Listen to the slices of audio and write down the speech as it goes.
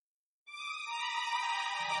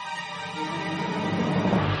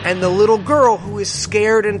And the little girl, who is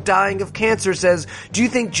scared and dying of cancer, says, "Do you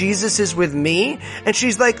think Jesus is with me?" And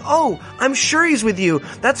she's like, "Oh, I'm sure he's with you.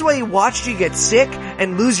 That's why he watched you get sick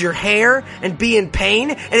and lose your hair and be in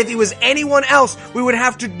pain. And if he was anyone else, we would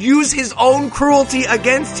have to use his own cruelty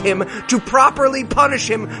against him to properly punish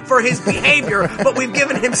him for his behavior. But we've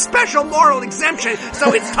given him special moral exemption,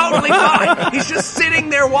 so it's totally fine. He's just sitting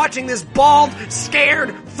there watching this bald,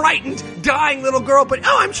 scared, frightened, dying little girl, but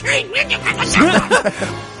oh, I'm sure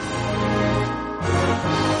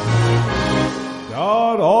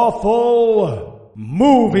God-awful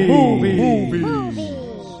movie.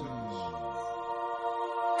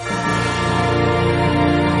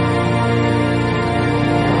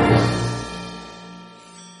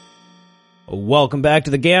 Welcome back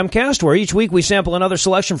to the Gamcast, where each week we sample another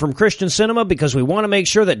selection from Christian cinema because we want to make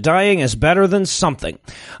sure that dying is better than something.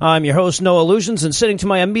 I'm your host, Noah Illusions, and sitting to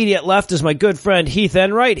my immediate left is my good friend Heath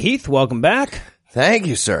Enright. Heath, welcome back. Thank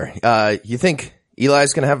you, sir. You think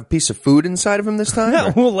Eli's going to have a piece of food inside of him this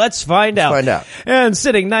time? Well, let's find out. And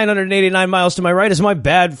sitting 989 miles to my right is my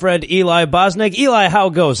bad friend Eli Bosnick. Eli, how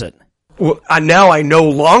goes it? Well, now I no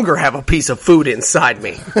longer have a piece of food inside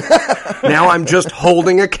me. Now I'm just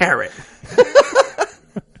holding a carrot.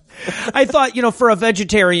 I thought, for a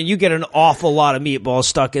vegetarian, you get an awful lot of meatballs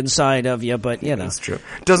stuck inside of you, but, That's true.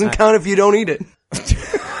 Doesn't count if you don't eat it.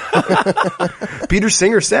 Peter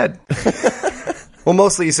Singer said. Well,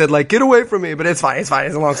 mostly he said, get away from me, but it's fine. It's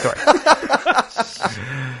a long story.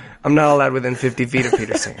 I'm not allowed within 50 feet of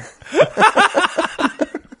Peter Singer.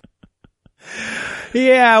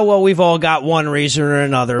 Yeah, well, we've all got one reason or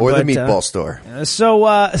another. Or the meatball store.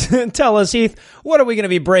 So, tell us, Heath, what are we going to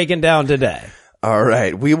be breaking down today? All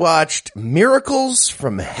right. We watched Miracles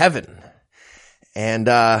from Heaven. And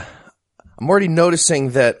I'm already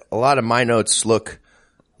noticing that a lot of my notes look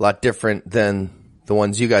a lot different than the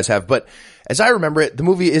ones you guys have. But as I remember it, the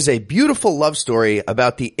movie is a beautiful love story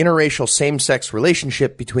about the interracial same-sex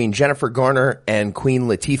relationship between Jennifer Garner and Queen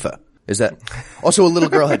Latifah. Is that also a little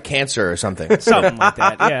girl had cancer or something? Something like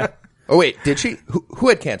that, yeah. Oh, wait, did she? Who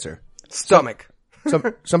had cancer? Stomach.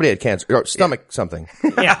 Somebody had cancer. Or stomach something.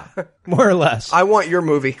 Yeah, more or less. I want your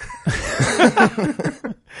movie.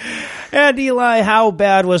 And Eli, how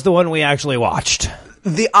bad was the one we actually watched?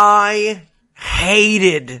 I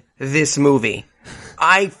hated this movie.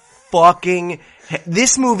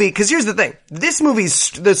 This movie, because here's the thing. This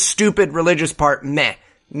movie's the stupid religious part, meh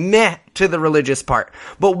to the religious part.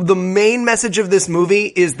 But the main message of this movie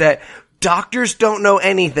is that doctors don't know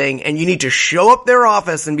anything, and you need to show up their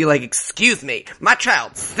office and be like, "Excuse me, my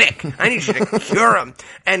child's sick. I need you to cure him."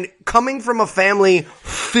 And coming from a family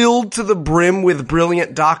filled to the brim with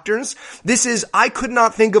brilliant doctors, I could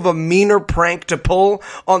not think of a meaner prank to pull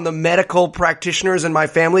on the medical practitioners in my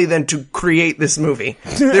family than to create this movie.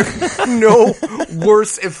 There's no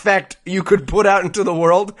worse effect you could put out into the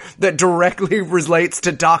world that directly relates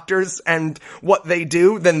to doctors and what they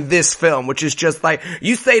do than this film, which is just like,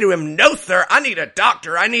 you say to him, "No, sir, I need a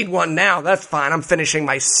doctor. I need one now." "That's fine. I'm finishing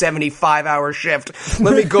my 75-hour shift.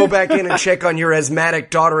 Let me go back in and check on your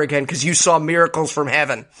asthmatic daughter again because you saw Miracles from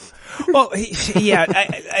Heaven." Well, yeah,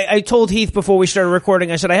 I told Heath before we started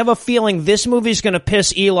recording, I said, I have a feeling this movie's going to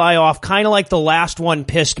piss Eli off, kind of like the last one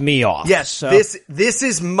pissed me off. Yes, so. This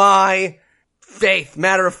is my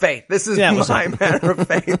matter of faith. This is my matter of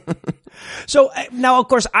faith. So now, of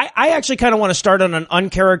course, I actually kind of want to start on an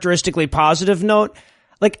uncharacteristically positive note.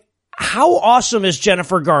 How awesome is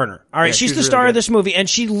Jennifer Garner? All right, yeah, she's the star of this movie, and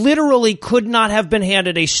she literally could not have been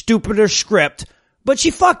handed a stupider script, but she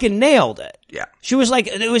fucking nailed it. Yeah. She was like,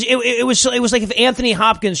 it was like if Anthony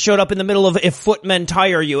Hopkins showed up in the middle of If Footmen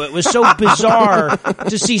Tire You. It was so bizarre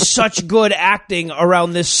to see such good acting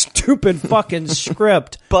around this stupid fucking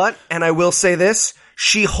script. But, and I will say this,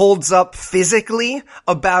 she holds up physically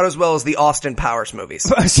about as well as the Austin Powers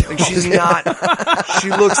movies. She's not, she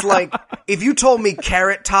looks like, if you told me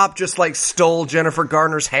Carrot Top just stole Jennifer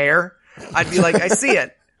Garner's hair, I'd be like, I see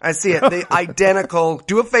it. The identical,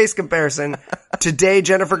 do a face comparison. Today,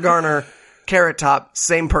 Jennifer Garner, Carrot Top,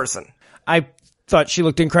 same person. I thought she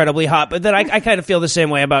looked incredibly hot, but then I kind of feel the same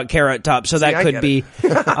way about Carrot Top, so that could be.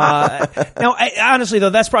 Now, honestly, though,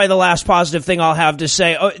 that's probably the last positive thing I'll have to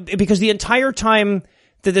say, because the entire time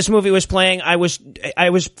that this movie was playing, I was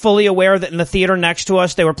fully aware that in the theater next to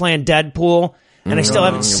us, they were playing Deadpool. And I still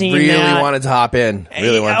haven't seen really that. Wanted to hop in.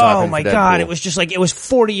 Oh my God. It was just it was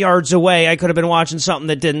 40 yards away. I could have been watching something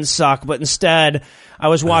that didn't suck, but instead I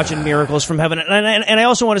was watching Miracles from Heaven. And I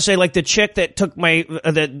also want to say, the chick that took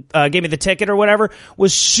that gave me the ticket or whatever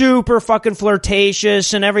was super fucking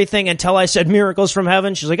flirtatious and everything until I said Miracles from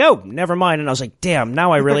Heaven. She's like, "Oh, never mind." And I was like, "Damn,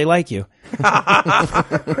 now I really like you."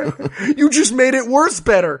 You just made it worse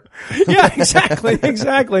better. Yeah,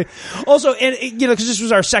 exactly. Also, and because this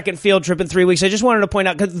was our second field trip in 3 weeks, I just wanted to point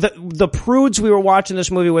out, because the prudes we were watching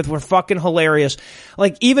this movie with were fucking hilarious.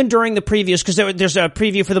 Like, even during the previews, because there's a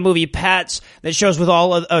preview for the movie Pets that shows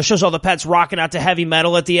shows all the pets rocking out to heavy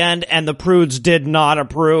metal at the end, and the prudes did not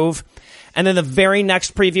approve. And then the very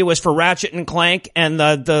next preview was for Ratchet and Clank, and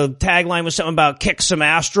the tagline was something about kick some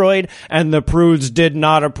asteroid, and the prudes did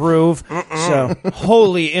not approve. So,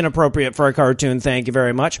 wholly inappropriate for a cartoon. Thank you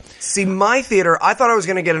very much. See, my theater, I thought I was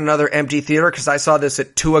going to get another empty theater because I saw this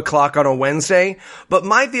at 2:00 on a Wednesday, but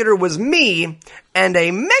my theater was me and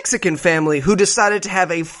a Mexican family who decided to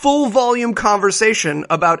have a full volume conversation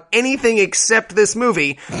about anything except this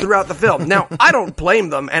movie throughout the film. Now, I don't blame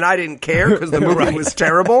them, and I didn't care because the movie was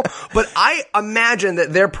terrible, but I imagine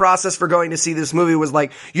that their process for going to see this movie was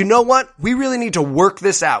like, you know what? We really need to work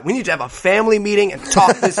this out. We need to have a family meeting and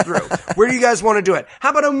talk this through. Where do you guys want to do it? How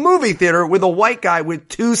about a movie theater with a white guy with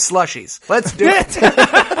 2 slushies? Let's do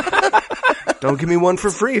it. Don't give me one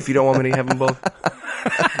for free if you don't want me to have them both.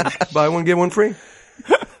 Buy one, get one free.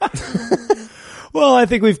 Well, I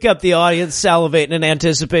think we've kept the audience salivating in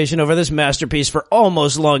anticipation over this masterpiece for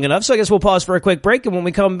almost long enough, so I guess we'll pause for a quick break, and when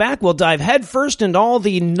we come back, we'll dive headfirst into all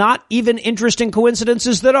the not even interesting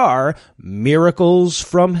coincidences that are Miracles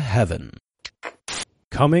from Heaven.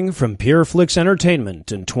 Coming from PureFlix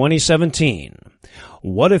Entertainment in 2017,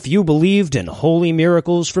 what if you believed in holy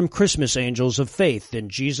miracles from Christmas angels of faith in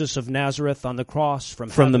Jesus of Nazareth on the cross?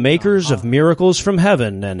 From the makers of Miracles from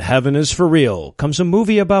Heaven and Heaven is for Real comes a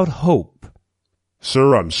movie about hope.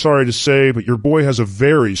 Sir, I'm sorry to say, but your boy has a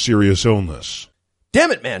very serious illness.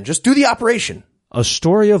 Damn it, man. Just do the operation. A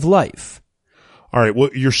story of life. All right,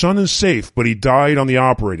 well, your son is safe, but he died on the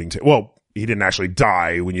operating table. Well, he didn't actually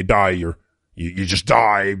die. When you die, you just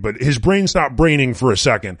die, but his brain stopped braining for a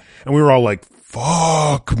second, and we were all like,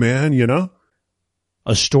 fuck, man, you know?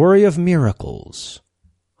 A story of miracles.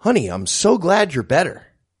 Honey, I'm so glad you're better.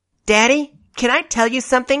 Daddy, can I tell you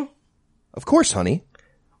something? Of course, honey.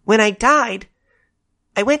 When I died,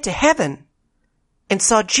 I went to heaven and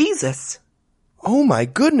saw Jesus. Oh my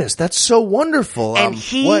goodness, that's so wonderful. And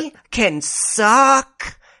he can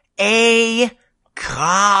suck a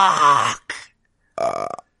cock.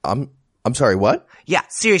 I'm sorry, what? Yeah,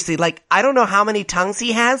 seriously, like, I don't know how many tongues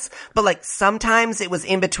he has, but like, sometimes it was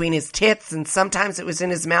in between his tits and sometimes it was in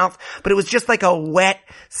his mouth, but it was just like a wet,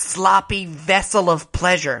 sloppy vessel of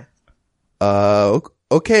pleasure.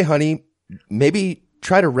 Okay, honey, maybe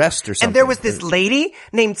try to rest or something. And there was this lady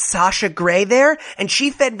named Sasha Grey there, and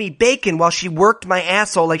she fed me bacon while she worked my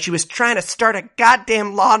asshole like she was trying to start a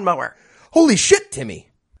goddamn lawnmower. Holy shit, Timmy.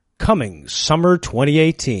 Coming summer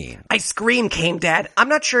 2018. My scream came, Dad. I'm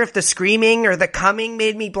not sure if the screaming or the coming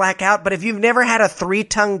made me black out, but if you've never had a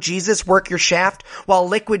 3-tongued Jesus work your shaft while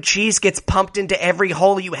liquid cheese gets pumped into every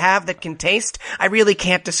hole you have that can taste, I really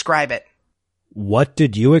can't describe it. What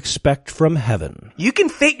did you expect from heaven? You can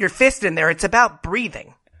fit your fist in there. It's about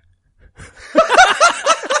breathing.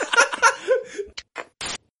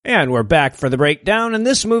 And we're back for the breakdown, and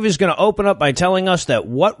this movie is going to open up by telling us that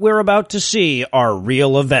what we're about to see are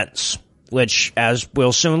real events, which, as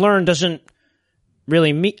we'll soon learn, doesn't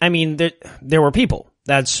really mean, I mean, there were people.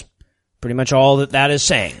 That's pretty much all that is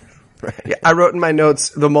saying. Right. Yeah, I wrote in my notes,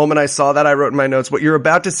 the moment I saw that, I wrote in my notes, what you're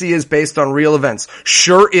about to see is based on real events.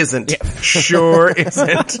 Sure isn't. Yeah. Sure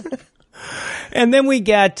isn't. And then we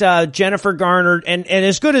get Jennifer Garner, and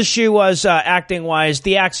as good as she was acting-wise,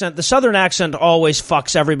 the southern accent always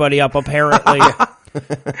fucks everybody up, apparently.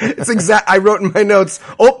 It's I wrote in my notes,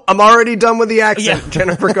 I'm already done with the accent, yeah.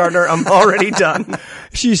 Jennifer Garner, I'm already done.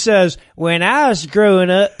 She says, when I was growing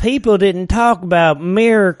up, people didn't talk about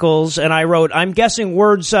miracles, and I wrote, I'm guessing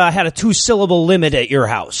words had a 2-syllable limit at your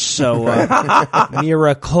house, so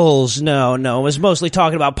miracles, no, it was mostly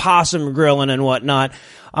talking about possum grilling and whatnot.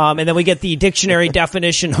 And then we get the dictionary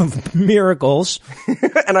definition of miracles.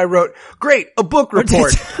 And I wrote, great, a book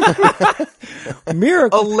report.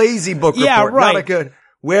 Miracle. A lazy book report, yeah, right. Not a good.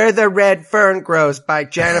 Where the Red Fern Grows by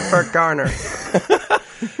Jennifer Garner.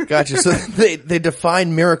 Gotcha. So they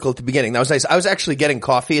define miracle at the beginning. That was nice. I was actually getting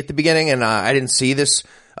coffee at the beginning, and I didn't see this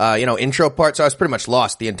intro part, so I was pretty much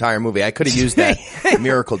lost the entire movie. I could have used that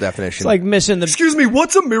miracle definition. It's like missing the... Excuse me,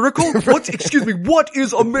 what's a miracle? Excuse me, what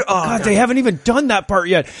is a miracle? Oh, God, they haven't even done that part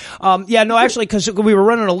yet. Actually, because we were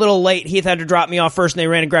running a little late, Heath had to drop me off first, and they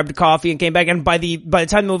ran and grabbed a coffee and came back, and by the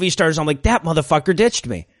time the movie starts, I'm like, that motherfucker ditched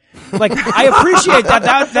me. Like, I appreciate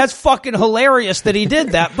that. That's fucking hilarious that he did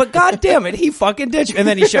that, but God damn it, he fucking ditched me. And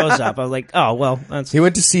then he shows up. I was like, oh, well, that's... He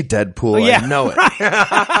went to see Deadpool. Yeah, I know it.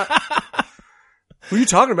 Right. What are you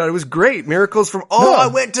talking about? It was great. Miracles from, I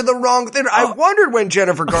went to the wrong theater. I wondered when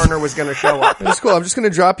Jennifer Garner was going to show up. It's cool. I'm just going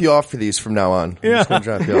to drop you off for these from now on. I'm just going to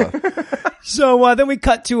drop you off. So then we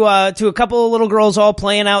cut to a couple of little girls all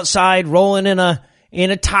playing outside, rolling in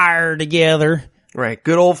a tire together. Right.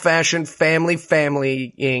 Good old fashioned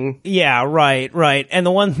family-ing. Yeah, right. And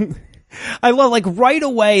the one I love, like, right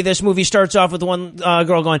away, this movie starts off with the one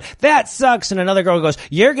girl going, "That sucks," and another girl goes,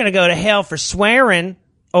 "You're gonna go to hell for swearing,"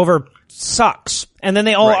 over sucks. And then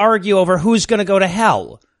they all argue over who's gonna go to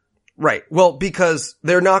hell. Right. Well, because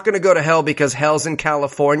they're not going to go to hell because hell's in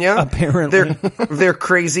California. Apparently. Their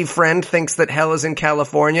crazy friend thinks that hell is in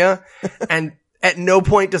California. And at no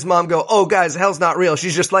point does mom go, "Oh, guys, hell's not real."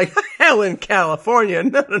 She's just like, "Hell in California."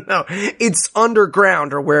 No. It's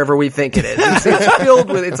underground or wherever we think it is. It's filled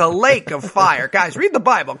with, it's a lake of fire. Guys, read the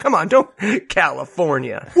Bible. Come on, don't,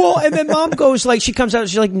 California. Well, and then mom goes, like, she comes out,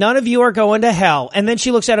 she's like, "None of you are going to hell." And then she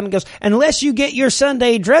looks at him and goes, "Unless you get your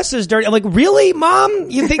Sunday dresses dirty." I'm like, really, mom?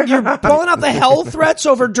 You think you're pulling out the hell threats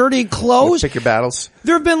over dirty clothes? Pick your battles.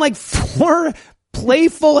 There have been like 4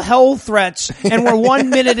 playful hell threats, and we're 1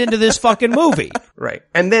 minute into this fucking movie. Right.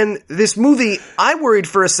 And then this movie, I worried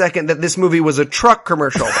for a second that this movie was a truck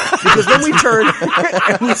commercial. Because then we turn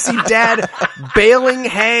and we see Dad baling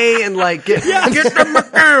hay and like, get the I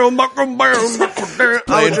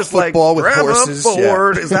was just like, football with grab horses. a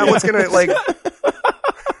Ford. Yeah. Is that what's gonna like...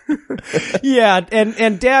 Yeah,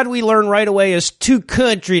 and Dad, we learn right away, is too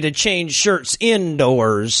country to change shirts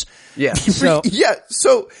indoors. Yeah.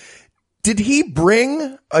 So did he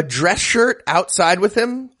bring a dress shirt outside with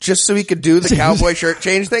him just so he could do the cowboy shirt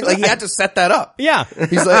change thing? Like, he had to set that up. Yeah.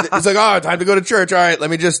 He's like, "Oh, time to go to church. All right, let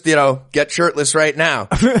me just, get shirtless right now."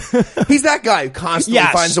 He's that guy who constantly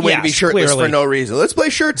finds a way to be shirtless for no reason. "Let's play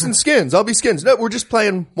shirts and skins. I'll be skins." "No, we're just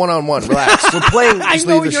playing one-on-one. Relax. We're playing, I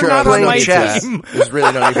know you're not on my team. There's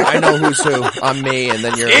really no need for, I know who's who. I'm me, and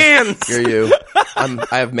then you're you.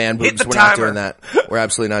 I have man boobs. We're not doing that. We're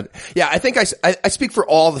absolutely not. Yeah, I think I speak for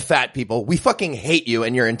all the fat people. We fucking hate you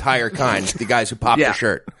and your entire kind, the guys who pop the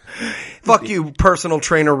shirt. Fuck you, personal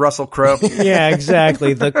trainer Russell Crowe. Yeah,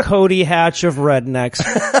 exactly. The Cody Hatch of rednecks.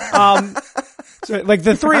 So, like,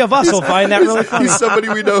 the three of us will find that really funny. He's somebody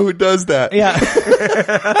we know who does that. Yeah.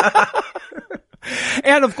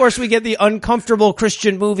 And of course we get the uncomfortable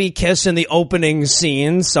Christian movie kiss in the opening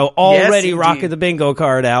scene, so already rocking the bingo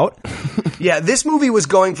card out. Yeah, this movie was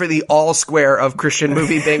going for the all square of Christian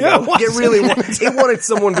movie bingo. It wanted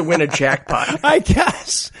someone to win a jackpot. I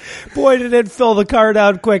guess. Boy, did it fill the card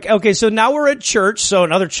out quick. Okay, so now we're at church, so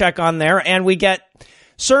another check on there, and we get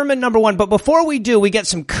sermon number 1. But before we do, we get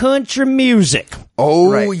some country music.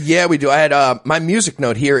 Oh, yeah, we do. I had, my music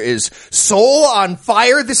note here is Soul on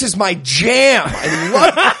Fire. This is my jam. I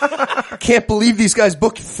love it. Can't believe these guys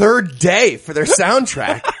booked Third Day for their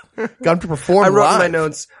soundtrack. Got them to perform I wrote live. in my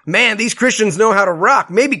notes, "Man, these Christians know how to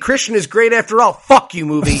rock. Maybe Christian is great after all. Fuck you,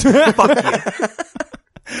 movie. Fuck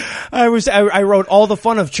you." I wrote all the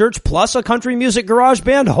fun of church plus a country music garage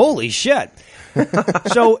band. Holy shit.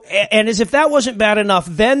 So, and as if that wasn't bad enough,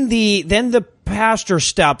 then the pastor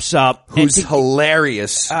steps up. Who's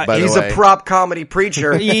hilarious, by the way. He's a prop comedy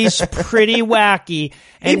preacher. He's pretty wacky.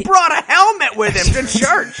 And he brought a helmet with him to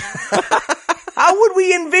church. How would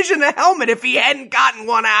we envision a helmet if he hadn't gotten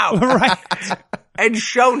one out? Right. And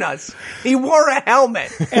shown us. He wore a helmet.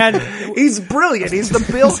 And he's brilliant. He's the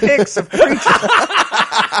Bill Hicks of preachers.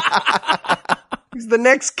 He's the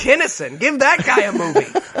next Kinnison. Give that guy a movie.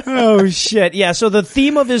 Oh, shit. Yeah, so the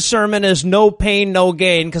theme of his sermon is no pain, no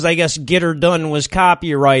gain, because I guess Get Her Done was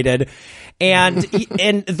copyrighted. And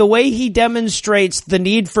and the way he demonstrates the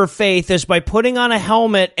need for faith is by putting on a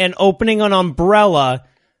helmet and opening an umbrella.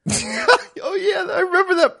 Oh, yeah, I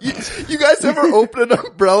remember that. You guys ever open an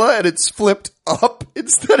umbrella and it's flipped up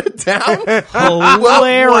instead of down?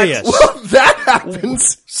 Hilarious. Well, that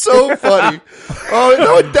happens. So funny.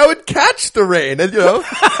 Oh, that would catch the rain. And, they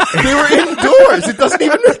were indoors. It doesn't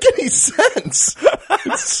even make any sense.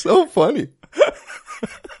 It's so funny.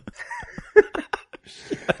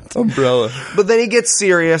 Umbrella. But then he gets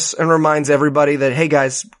serious and reminds everybody that, hey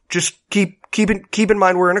guys, just keep in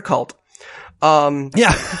mind we're in a cult.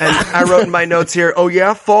 Yeah. And I wrote in my notes here, oh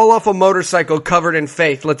yeah, fall off a motorcycle covered in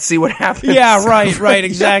faith. Let's see what happens. Yeah, right,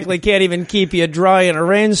 exactly. Can't even keep you dry in a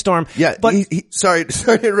rainstorm. Yeah, but sorry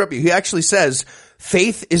to interrupt you. He actually says,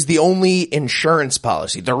 faith is the only insurance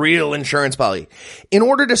policy, the real insurance policy. In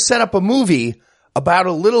order to set up a movie about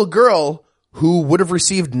a little girl who would have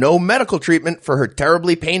received no medical treatment for her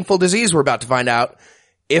terribly painful disease we're about to find out,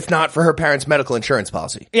 if not for her parents' medical insurance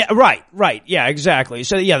policy. Yeah, right. Yeah, exactly.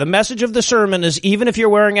 So, yeah, the message of the sermon is even if you're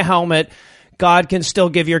wearing a helmet, God can still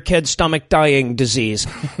give your kid stomach dying disease.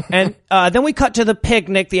 And then we cut to the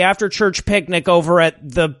picnic, the after-church picnic over at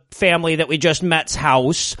the family that we just met's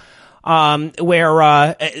house,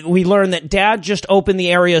 where we learn that Dad just opened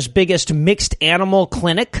the area's biggest mixed animal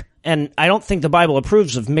clinic. And I don't think the Bible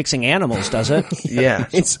approves of mixing animals, does it? Yeah.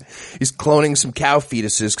 He's cloning some cow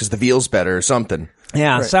fetuses because the veal's better or something.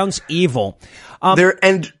 Yeah, sounds evil.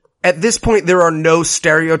 And at this point, there are no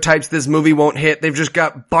stereotypes this movie won't hit. They've just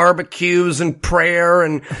got barbecues and prayer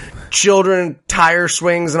and children tire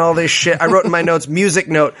swings and all this shit. I wrote in my notes, music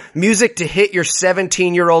to hit your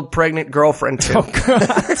 17-year-old pregnant girlfriend to. Oh,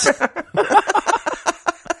 God.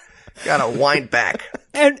 Gotta wind back.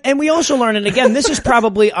 And we also learn, and again, this is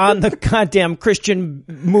probably on the goddamn Christian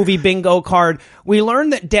movie bingo card, we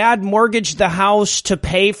learn that Dad mortgaged the house to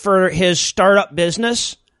pay for his startup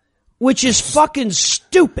business, which is fucking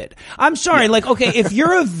stupid. I'm sorry, okay, if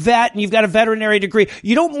you're a vet and you've got a veterinary degree,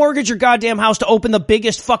 you don't mortgage your goddamn house to open the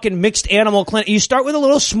biggest fucking mixed animal clinic. You start with a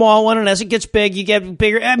little small one, and as it gets big, you get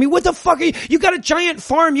bigger. I mean, what the fuck are you got a giant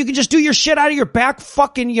farm. You can just do your shit out of your back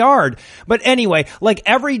fucking yard. But anyway, like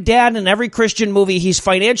every dad in every Christian movie, he's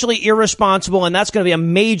financially irresponsible, and that's going to be a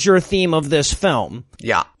major theme of this film.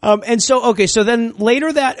 Yeah. And so, okay, so then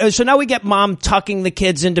later so now we get Mom tucking the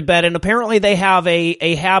kids into bed, and apparently they have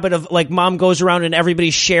a habit of, like, Mom goes around and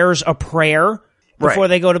everybody shares a prayer before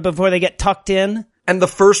they get tucked in. And the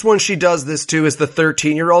first one she does this to is the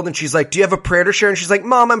 13-year-old, and she's like, do you have a prayer to share? And she's like,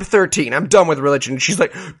 Mom, I'm 13. I'm done with religion. And she's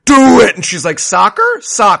like, do it! And she's like, soccer?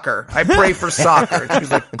 Soccer. I pray for soccer. And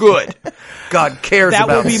she's like, good. God cares that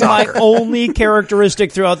about will be soccer. My only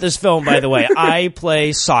characteristic throughout this film, by the way. I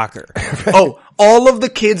play soccer. Oh, all of the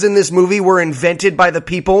kids in this movie were invented by the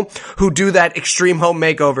people who do that Extreme Home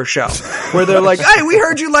Makeover show, where they're like, hey, we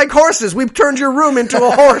heard you like horses. We've turned your room into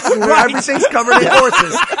a horse, and everything's covered in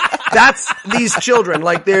horses. That's these children.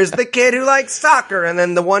 Like, there's the kid who likes soccer, and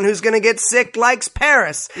then the one who's going to get sick likes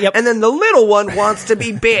Paris. Yep. And then the little one wants to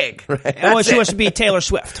be big. Right. She wants to be Taylor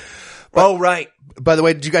Swift. Oh, right. By the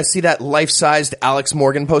way, did you guys see that life-sized Alex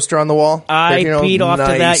Morgan poster on the wall? I beat off to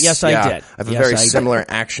that. Yes, I did. I have a very similar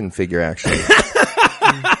action figure, actually.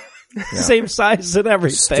 Same size and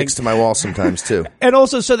everything. Sticks to my wall sometimes, too. And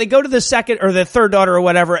also, so they go to the second or the third daughter or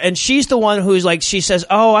whatever, and she's the one who's like, she says,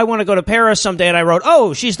 oh, I want to go to Paris someday. And I wrote,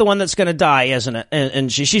 oh, she's the one that's going to die, isn't it? And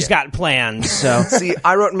she's got plans, so. See,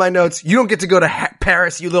 I wrote in my notes, you don't get to go to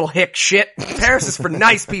Paris, you little hick shit. Paris is for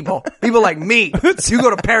nice people. People like me. You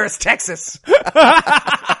go to Paris, Texas.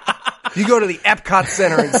 You go to the Epcot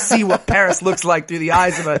Center and see what Paris looks like through the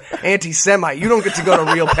eyes of an anti-Semite. You don't get to go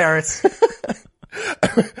to real Paris.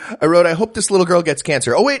 I wrote, I hope this little girl gets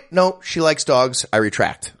cancer. Oh, wait, no, she likes dogs. I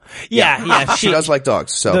retract. Yeah. She does like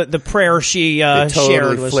dogs. So the prayer she totally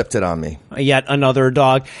shared was flipped it on me. Yet another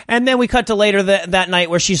dog. And then we cut to later that night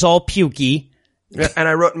where she's all pukey. And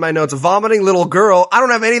I wrote in my notes, vomiting little girl. I don't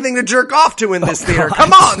have anything to jerk off to in this theater.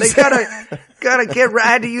 Come on, they gotta get. I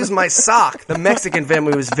had to use my sock. The Mexican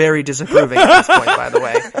family was very disapproving at this point, by the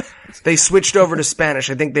way. They switched over to Spanish.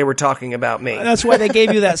 I think they were talking about me. That's why they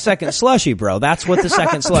gave you that second slushie, bro. That's what the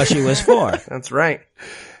second slushie was for. That's right.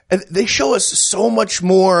 And they show us so much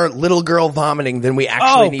more little girl vomiting than we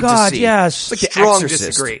actually need to see. Yes. It's like Strong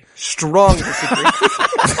disagree. Strong disagree.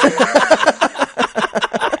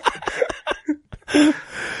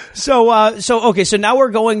 So now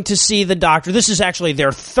we're going to see the doctor. This is actually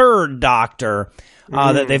their third doctor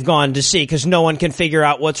that they've gone to see because no one can figure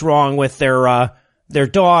out what's wrong with their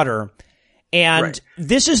daughter. And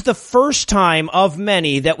This is the first time of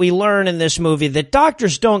many that we learn in this movie that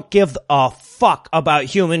doctors don't give a fuck about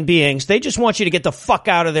human beings. They just want you to get the fuck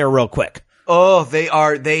out of there real quick. Oh,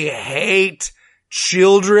 they hate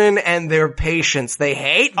children and their patients. They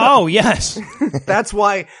hate them. Oh, yes. That's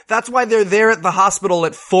why they're there at the hospital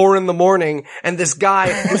at 4 a.m. and this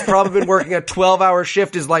guy who's probably been working a 12-hour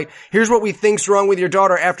shift is like, here's what we think's wrong with your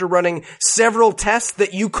daughter after running several tests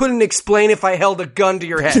that you couldn't explain if I held a gun to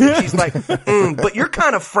your head. And she's like, but you're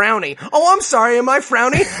kind of frowny. Oh, I'm sorry. Am I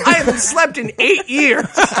frowny? I haven't slept in 8 years.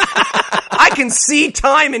 I can see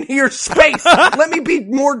time and hear space. Let me be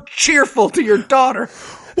more cheerful to your daughter.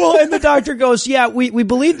 Well, and the doctor goes, yeah, we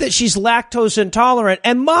believe that she's lactose intolerant.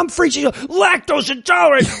 And Mom freaks out, lactose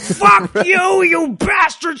intolerant? Fuck you, you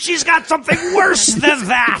bastard! She's got something worse than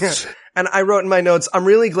that! And I wrote in my notes, I'm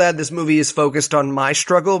really glad this movie is focused on my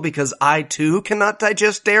struggle because I too cannot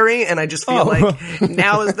digest dairy, and I just feel like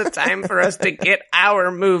now is the time for us to get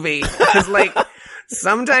our movie. Because like,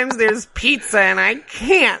 sometimes there's pizza and I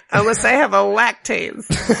can't unless I have a lactase.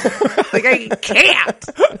 Like I can't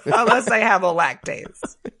unless I have a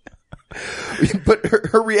lactase. But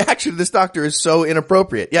her reaction to this doctor is so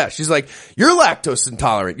inappropriate. Yeah, she's like, "You're lactose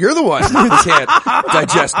intolerant. You're the one who can't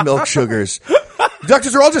digest milk sugars."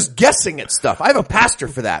 Doctors are all just guessing at stuff. I have a pastor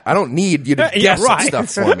for that. I don't need you to guess at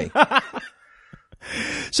stuff for me.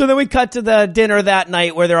 So then we cut to the dinner that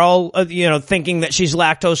night where they're all, thinking that she's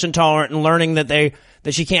lactose intolerant and learning that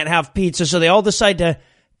she can't have pizza. So they all decide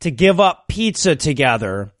to give up pizza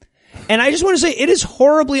together. And I just want to say it is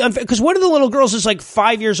horribly unfair because one of the little girls is like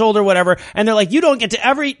 5 years old or whatever. And they're like, you don't get to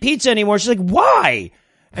ever eat pizza anymore. She's like, why?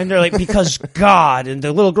 And they're like, because God. And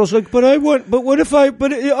the little girl's like, but and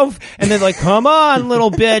they're like, come on, little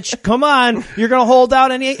bitch. Come on. You're going to hold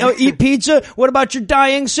out and eat pizza? What about your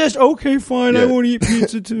dying sister? Okay, fine. I won't eat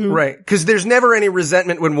pizza too. Right. Because there's never any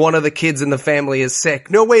resentment when one of the kids in the family is sick.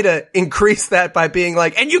 No way to increase that by being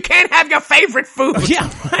like, and you can't have your favorite food. Yeah,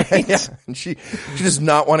 right. Yeah. And she does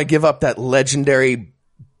not want to give up that legendary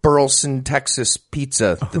Burleson, Texas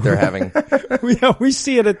pizza that they're having. Yeah, we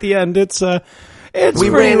see it at the end. We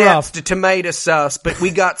ran rough. out to tomato sauce, but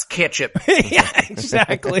we got ketchup. Yeah,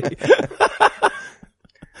 exactly.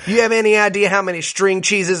 You have any idea how many string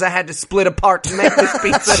cheeses I had to split apart to make this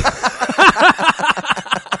pizza?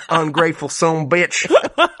 Ungrateful son of a bitch.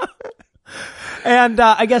 And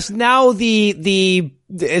I guess now the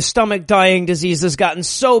stomach dying disease has gotten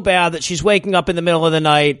so bad that she's waking up in the middle of the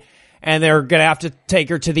night and they're going to have to take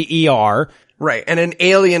her to the ER. Right, and an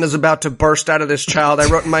alien is about to burst out of this child. I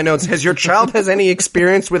wrote in my notes, has your child has any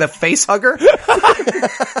experience with a face hugger?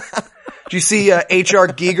 Do you see H.R.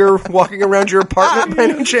 Giger walking around your apartment by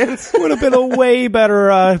any chance? Would have been a way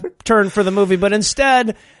better turn for the movie, but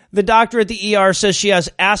instead, the doctor at the ER says she has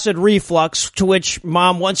acid reflux, to which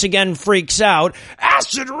Mom once again freaks out.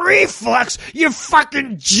 Acid reflux? You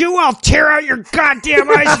fucking Jew! I'll tear out your goddamn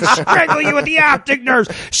eyes and strangle you with the optic nerves.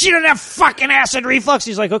 She doesn't have fucking acid reflux.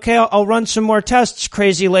 He's like, okay, I'll run some more tests,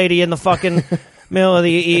 crazy lady in the fucking middle of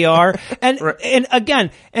the ER. And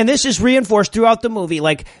again, and this is reinforced throughout the movie,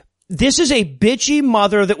 like, this is a bitchy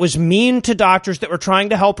mother that was mean to doctors that were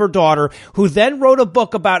trying to help her daughter, who then wrote a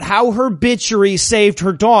book about how her bitchery saved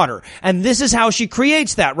her daughter. And this is how she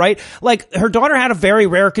creates that, right? Like, her daughter had a very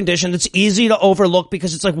rare condition that's easy to overlook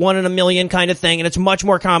because it's like 1 in a million kind of thing, and it's much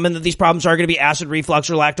more common that these problems are going to be acid reflux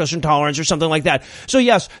or lactose intolerance or something like that. So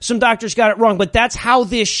yes, some doctors got it wrong, but that's how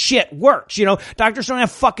this shit works, you know? Doctors don't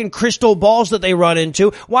have fucking crystal balls that they run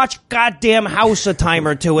into. Watch goddamn House a time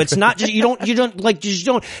or two. It's not just, you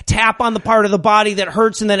don't tap on the part of the body that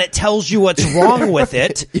hurts and then it tells you what's wrong with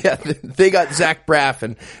it. Yeah, they got Zach Braff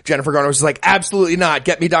and Jennifer Garner was like, absolutely not.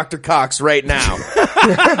 Get me Dr. Cox right now.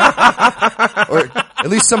 Or at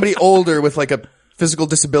least somebody older with like a physical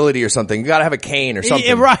disability or something. You gotta have a cane or something.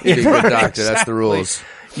 Yeah, right, to be a good doctor. exactly. That's the rules.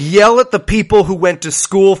 Yell at the people who went to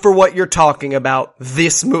school for what you're talking about,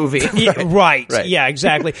 this movie. Yeah, right. Right. Yeah,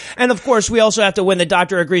 exactly. And of course, we also have to, when the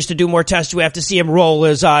doctor agrees to do more tests, we have to see him roll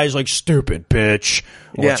his eyes like, stupid bitch.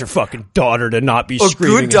 Want your fucking daughter to not be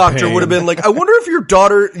screaming A good doctor in would have been like, I wonder if your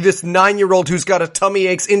daughter, this 9-year-old who's got a tummy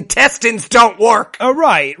aches, intestines don't work. Oh,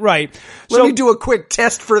 right. Let me do a quick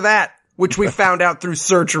test for that, which we found out through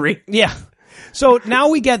surgery. Yeah. So now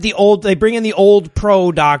we get they bring in the old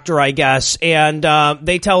pro doctor, I guess, and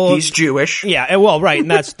they tell him he's Jewish. Yeah, well, right, and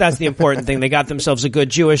that's the important thing. They got themselves a good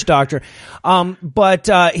Jewish doctor.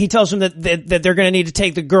 But he tells them that they're going to need to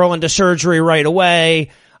take the girl into surgery right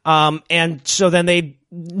away. And so then they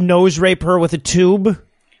nose rape her with a tube.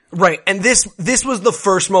 Right, and this was the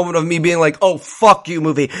first moment of me being like, oh, fuck you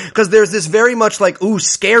movie. Because there's this very much like, ooh,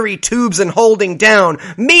 scary tubes and holding down.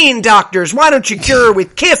 Mean doctors, why don't you cure her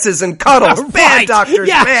with kisses and cuddles? Right, Bad doctors,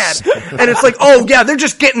 yes. bad. And it's like, oh yeah, they're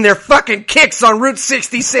just getting their fucking kicks on Route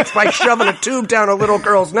 66 by shoving a tube down a little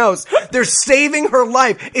girl's nose. They're saving her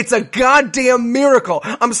life. It's a goddamn miracle.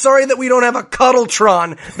 I'm sorry that we don't have a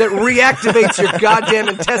Cuddletron that reactivates your goddamn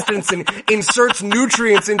intestines and inserts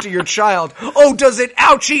nutrients into your child. Oh, does it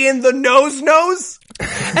ouchie in the nose?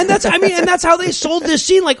 And that's how they sold this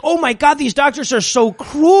scene. Like, oh my God, these doctors are so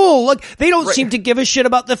cruel. Like, they don't seem to give a shit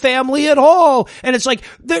about the family at all. And it's like,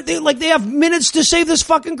 they have minutes to save this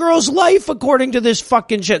fucking girl's life according to this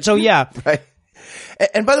fucking shit. So yeah. Right.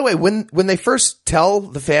 And by the way, when they first tell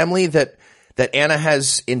the family that Anna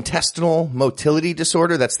has intestinal motility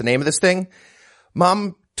disorder, that's the name of this thing,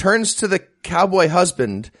 Mom turns to the cowboy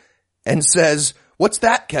husband and says, "What's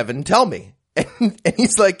that, Kevin? Tell me." And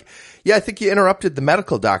he's like, yeah, I think you interrupted the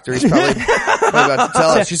medical doctor. He's probably about to tell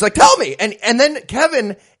us. She's like, tell me. And then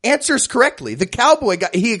Kevin answers correctly. The cowboy guy,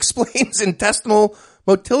 he explains intestinal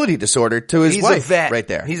motility disorder to his wife. He's a vet. Right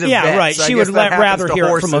there. He's a vet. Right. So she would rather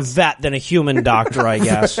hear it from a vet than a human doctor, I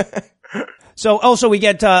guess. So also we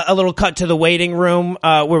get a little cut to the waiting room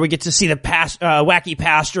where we get to see the wacky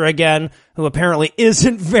pastor again, who apparently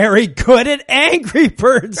isn't very good at Angry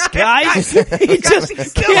Birds, guys. He just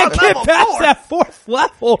can't get past that 4th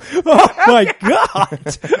level. Oh my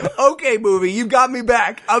God. Okay, movie, you got me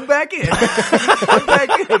back. I'm back in. I'm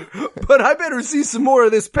back in. But I better see some more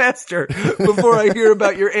of this pastor before I hear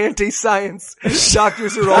about your anti-science,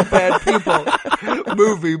 doctors are all bad people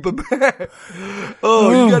movie. But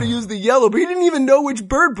oh, you gotta use the yellow, but he didn't even know which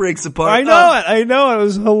bird breaks apart. I know it. It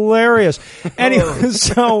was hilarious. Anyway,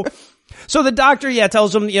 so the doctor,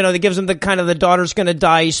 tells him, that gives him the kind of the daughter's gonna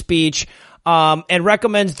die speech, and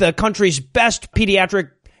recommends the country's best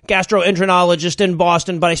pediatric gastroenterologist in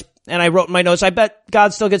Boston. And I wrote in my notes, I bet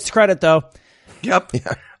God still gets credit though. Yep.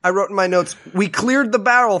 Yeah. I wrote in my notes, we cleared the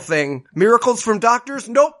barrel thing. Miracles from doctors?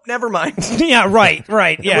 Nope, never mind. Yeah, right. Yeah,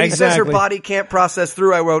 when he exactly. says her body can't process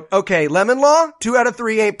through, I wrote, okay, lemon law, 2 out of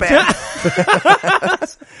 3 ain't bad.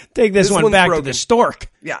 Take this one back broken. to the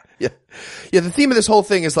stork. Yeah. The theme of this whole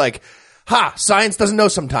thing is like, science doesn't know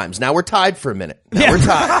sometimes. Now we're tied for a minute. We're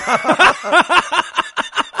tied.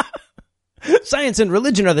 Science and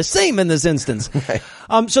religion are the same in this instance. Right.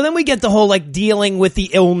 So then we get the whole dealing with the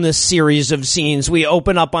illness series of scenes. We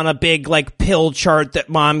open up on a big pill chart that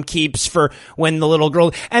mom keeps for when the little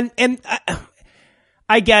girl and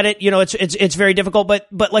I get it, it's very difficult, but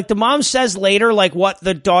the mom says later what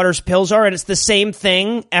the daughter's pills are, and it's the same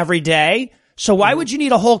thing every day. So why would you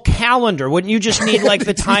need a whole calendar? Wouldn't you just need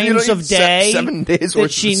the times of day 7 days that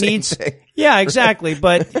worth she of the same needs? thing. Yeah, exactly.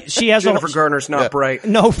 But she has Jennifer Garner's not bright.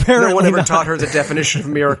 No, apparently no one ever not. taught her the definition of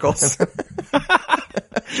miracles.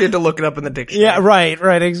 She had to look it up in the dictionary. Yeah,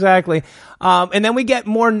 right, exactly. And then we get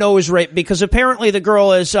more nose rape because apparently the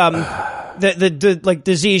girl is the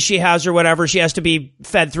disease she has or whatever. She has to be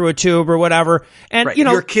fed through a tube or whatever. And right.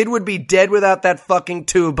 Your kid would be dead without that fucking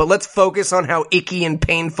tube. But let's focus on how icky and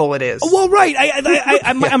painful it is. Well, right.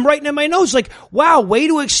 I'm writing in my notes wow, way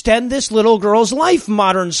to extend this little girl's life,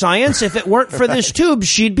 modern science. If it weren't for this tube,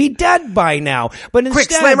 she'd be dead by now. But instead,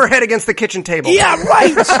 quick, slam her head against the kitchen table. Yeah,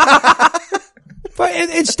 right. But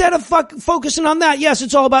instead of focusing on that, yes,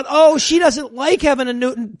 it's all about, she doesn't like having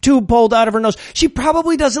a tube pulled out of her nose. She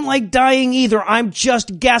probably doesn't like dying either. I'm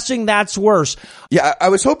just guessing that's worse. Yeah, I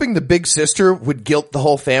was hoping the big sister would guilt the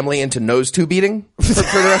whole family into nose tube eating for the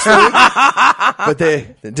rest of the week. But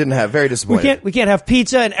they didn't have. Very disappointing. We can't have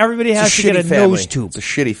pizza and everybody has to get a family. nose tube. It's a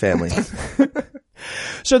shitty family.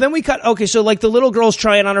 So then we cut, so the little girl's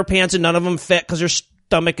trying on her pants and none of them fit because her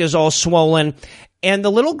stomach is all swollen. And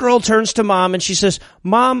the little girl turns to mom and she says,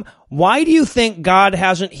 Mom, why do you think God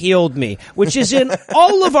hasn't healed me? Which is in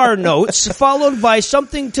all of our notes, followed by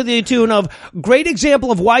something to the tune of, great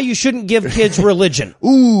example of why you shouldn't give kids religion.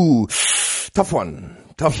 Ooh, tough one.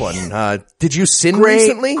 Did you sin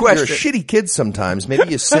recently? Question. You're a shitty kid sometimes.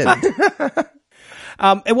 Maybe you sinned.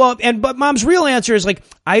 But mom's real answer is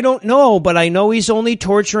I don't know, but I know he's only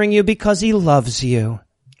torturing you because he loves you.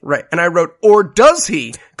 Right. And I wrote, or does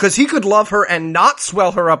he? Because he could love her and not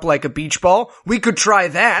swell her up like a beach ball. We could try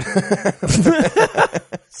that.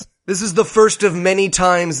 This is the first of many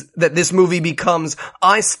times that this movie becomes,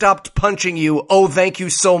 I stopped punching you. Oh, thank you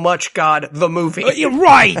so much, God, the movie.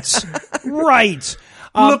 Right. Right.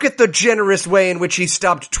 Look at the generous way in which he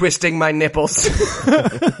stopped twisting my nipples.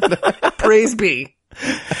 Praise be.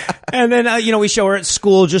 And then, we show her at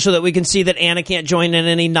school just so that we can see that Anna can't join in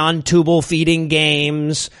any non-tubal feeding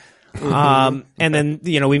games. And then,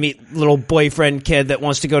 we meet little boyfriend kid that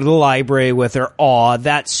wants to go to the library with her. Aw,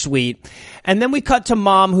 that's sweet. And then we cut to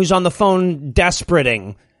mom who's on the phone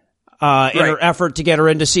desperating, in her effort to get her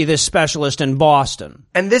in to see this specialist in Boston.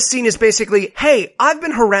 And this scene is basically, hey, I've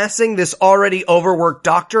been harassing this already overworked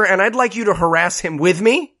doctor and I'd like you to harass him with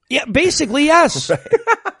me. Yeah, basically, yes.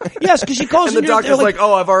 Yes, because she calls and the doctor's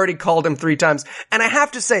I've already called him 3 times. And I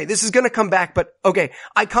have to say, this is going to come back, but okay,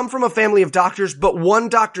 I come from a family of doctors, but one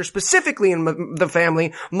doctor specifically in the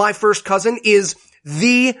family, my first cousin, is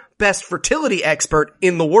the best fertility expert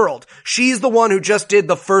in the world. She's the one who just did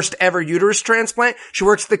the first ever uterus transplant. She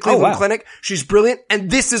works at the Cleveland Clinic. She's brilliant.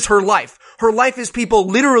 And this is her life. Her life is people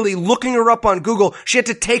literally looking her up on Google. She had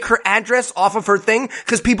to take her address off of her thing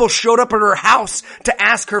because people showed up at her house to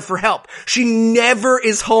ask her for help. She never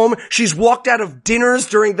is home. She's walked out of dinners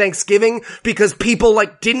during Thanksgiving because people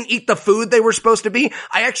didn't eat the food they were supposed to be.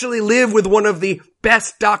 I actually live with one of the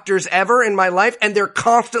best doctors ever in my life, and they're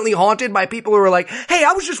constantly haunted by people who are like, hey,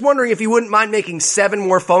 I was just wondering if you wouldn't mind making 7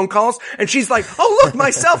 more phone calls. And she's like, oh, look,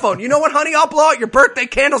 my cell phone. You know what, honey? I'll blow out your birthday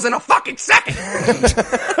candles in a fucking second.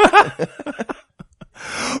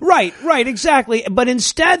 Right, exactly. But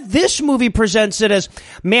instead, this movie presents it as,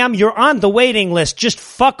 ma'am, you're on the waiting list. Just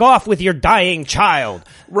fuck off with your dying child.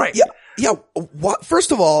 Right. Yeah.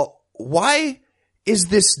 First of all, why is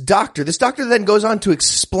this doctor. This doctor then goes on to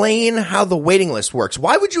explain how the waiting list works.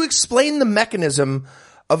 Why would you explain the mechanism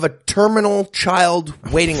of a terminal child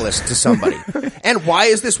waiting list to somebody? And why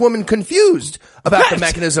is this woman confused about the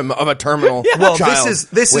mechanism of a terminal Well, child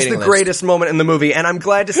this is waiting the list? greatest moment in the movie, and I'm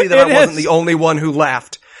glad to see that I wasn't the only one who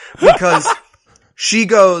laughed. Because she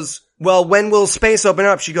goes, well, when will space open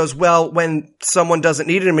up? She goes, well, when someone doesn't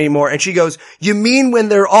need it anymore. And she goes, you mean when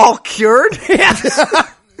they're all cured? Yes.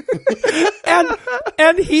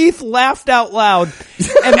 and Heath laughed out loud.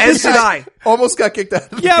 And As did I. Almost got kicked out of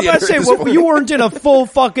the Yeah, theater but I say, this well, morning. you weren't in a full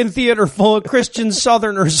fucking theater full of Christian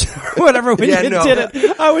Southerners or whatever when Yeah, you no. did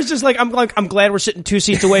it. I was just like, I'm glad we're sitting 2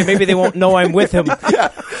 seats away. Maybe they won't know I'm with him.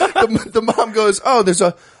 The mom goes, oh, there's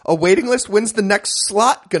a waiting list. When's the next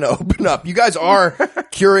slot going to open up? You guys are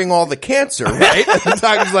curing all the cancer, right? And the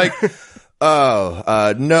doctor's like,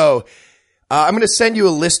 no. I'm going to send you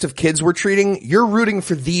a list of kids we're treating. You're rooting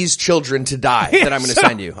for these children to die that I'm going to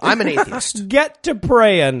send you. I'm an atheist. Get to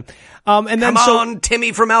praying. And then Come on,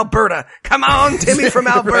 Timmy from Alberta. Come on, Timmy from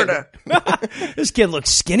Alberta. this kid looks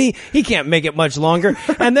skinny. He can't make it much longer.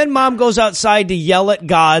 And then mom goes outside to yell at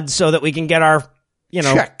God so that we can get our,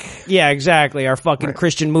 Check. Yeah, exactly. Our fucking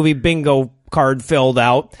Christian movie bingo card filled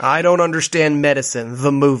out. I don't understand medicine,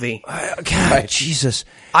 the movie. God, Jesus.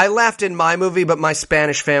 I laughed in my movie, but my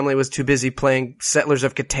Spanish family was too busy playing Settlers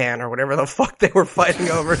of Catan or whatever the fuck they were fighting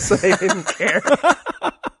over, so they didn't care.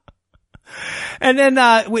 And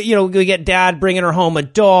then, we get dad bringing her home a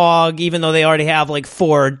dog, even though they already have like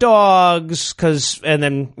 4 dogs. And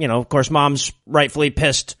then, of course, mom's rightfully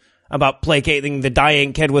pissed about placating the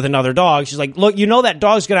dying kid with another dog. She's like, look, that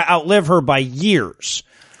dog's going to outlive her by years.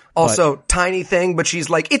 Also, tiny thing, but she's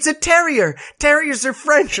like, it's a terrier. Terriers are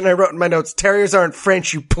French. And I wrote in my notes, terriers aren't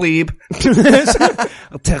French, you plebe.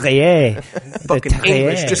 Terrier. Fucking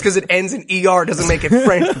English. Just because it ends in ER doesn't make it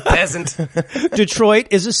French, you peasant. Detroit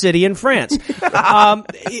is a city in France.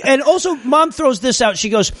 And also, mom throws this out. She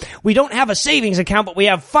goes, we don't have a savings account, but we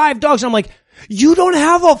have 5 dogs. And I'm like, you don't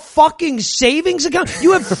have a fucking savings account?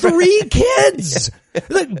 You have 3 kids.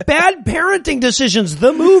 Like, bad parenting decisions,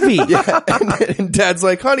 the movie. Yeah, and dad's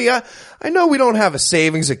like, honey, I know we don't have a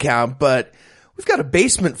savings account, but we've got a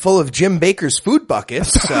basement full of Jim Baker's food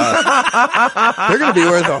buckets. They're going to be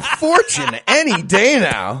worth a fortune any day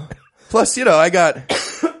now. Plus, I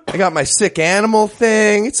got my sick animal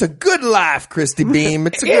thing. It's a good laugh, Christy Beam.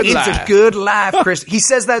 It's a good laugh. It's a good laugh, Chris. He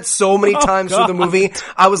says that so many times through the movie.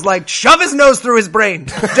 I was like, shove his nose through his brain.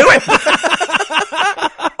 Do it.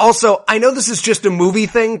 Also, I know this is just a movie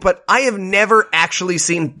thing, but I have never actually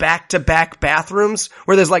seen back-to-back bathrooms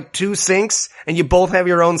where there's like 2 sinks and you both have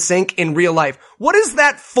your own sink in real life. What is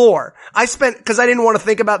that for? Because I didn't want to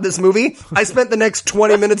think about this movie, I spent the next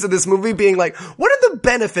 20 minutes of this movie being like, what are the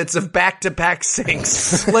benefits of back-to-back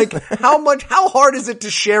sinks? Like, how hard is it to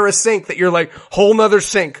share a sink that you're like, whole nother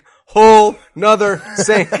sink?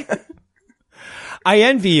 I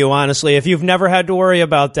envy you, honestly. If you've never had to worry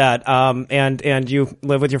about that, and you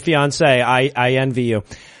live with your fiance, I envy you.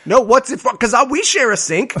 No, what's it for? Cause we share a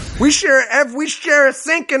sink. We share a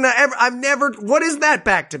sink and what is that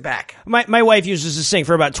back to back? My wife uses a sink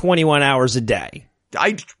for about 21 hours a day.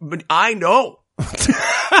 I know.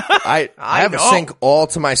 I have a sink all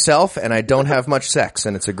to myself and I don't have much sex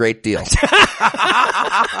and it's a great deal.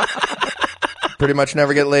 Pretty much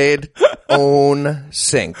never get laid. Own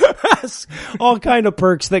sink. All kind of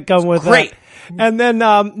perks that come with Great. that. And then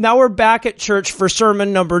now we're back at church for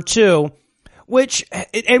sermon number 2,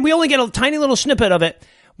 and we only get a tiny little snippet of it.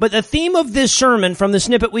 But the theme of this sermon from the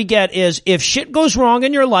snippet we get is, if shit goes wrong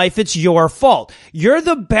in your life, it's your fault. You're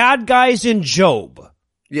the bad guys in Job.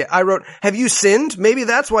 Yeah, I wrote, have you sinned? Maybe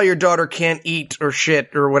that's why your daughter can't eat or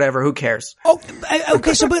shit or whatever. Who cares? Oh,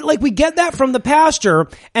 okay. So, but we get that from the pastor,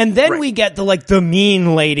 and then we get the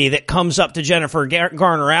mean lady that comes up to Jennifer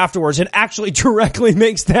Garner afterwards and actually directly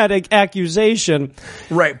makes that accusation.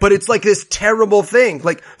 Right. But it's like this terrible thing.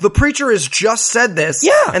 Like, the preacher has just said this.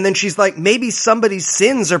 Yeah. And then she's like, maybe somebody's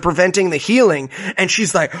sins are preventing the healing. And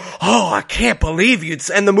she's like, oh, I can't believe you'd,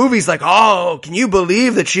 and the movie's like, oh, can you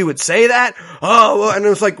believe that she would say that? Oh, and it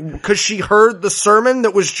was like, because she heard the sermon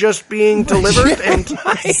that was just being delivered and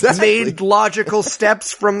made logical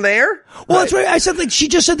steps from there. Well, that's right. I said, she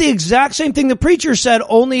just said the exact same thing the preacher said,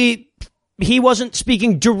 only he wasn't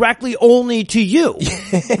speaking directly only to you.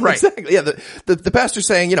 Right. Exactly. Yeah. The pastor's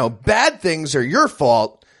saying, bad things are your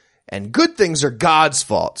fault and good things are God's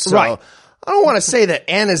fault. So right. I don't want to say that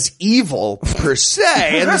Anna's evil per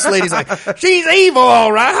se. And this lady's like, she's evil,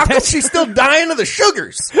 all right. How come she's still dying of the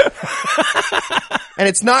sugars? And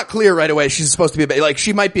it's not clear right away she's supposed to be like,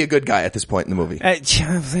 she might be a good guy at this point in the movie. It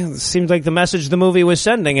seemed like the message the movie was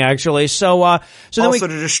sending, actually. So then also,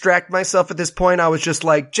 to distract myself at this point, I was just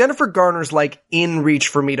like, Jennifer Garner's like in reach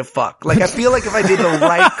for me to fuck. Like, I feel like if I did the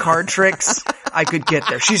right card tricks, I could get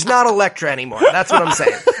there. She's not Elektra anymore. That's what I'm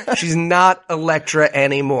saying. She's not Elektra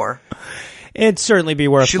anymore. It'd certainly be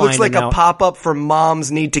worth She looks like out. a pop-up for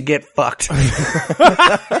moms need to get fucked. Those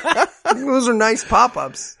are nice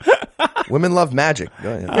pop-ups. Women love magic.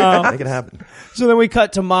 Go ahead. Make it happen. So then we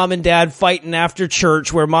cut to mom and dad fighting after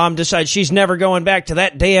church, where mom decides she's never going back to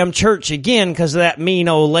that damn church again because of that mean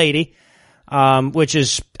old lady, which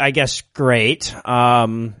is, I guess, great.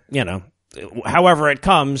 However it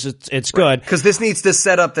comes, it's good. Because this needs to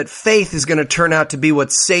set up that Faith is going to turn out to be what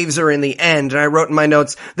saves her in the end. And I wrote in my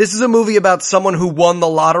notes, this is a movie about someone who won the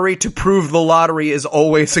lottery to prove the lottery is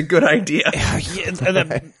always a good idea.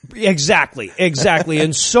 Exactly.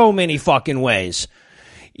 In so many fucking ways.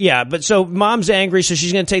 Yeah, but so mom's angry, so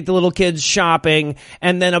she's going to take the little kids shopping.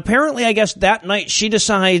 And then apparently, I guess that night she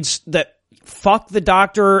decides that fuck the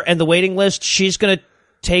doctor and the waiting list. She's going to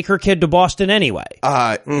take her kid to Boston anyway.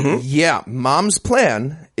 Yeah. Mom's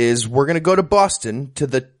plan is we're going to go to Boston to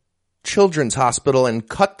the children's hospital and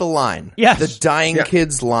cut the line. Yes. The dying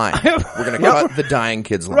kid's line. We're going to cut the dying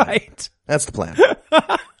kid's line. Right. That's the plan.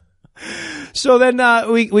 So then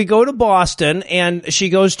we go to Boston, and she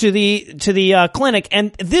goes to the clinic,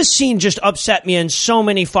 and this scene just upset me in so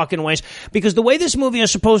many fucking ways, because the way this movie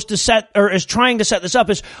is supposed to is trying to set this up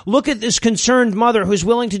is, look at this concerned mother who's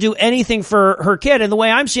willing to do anything for her kid, and the way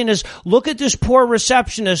I'm seeing is, look at this poor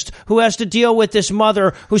receptionist who has to deal with this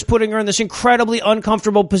mother who's putting her in this incredibly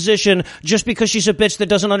uncomfortable position just because she's a bitch that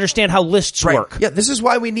doesn't understand how lists work. Yeah, this is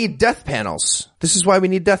why we need death panels. It's important.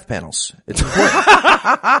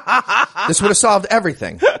 This would have solved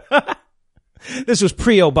everything. This was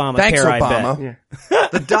pre-Obama. Thanks, care, Obama. I bet. Yeah.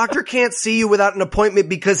 The doctor can't see you without an appointment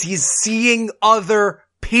because he's seeing other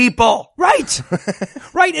people. Right.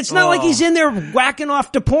 Right. It's not like he's in there whacking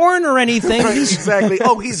off to porn or anything. Exactly.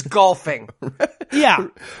 Oh, he's golfing. Yeah.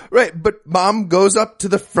 Right, but mom goes up to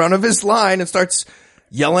the front of his line and starts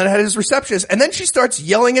yelling at his receptionist, and then she starts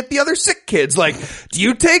yelling at the other sick kids, like, do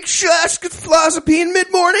you take flazopine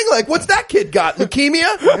mid-morning? Like, what's that kid got?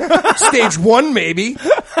 Leukemia? Stage 1, maybe.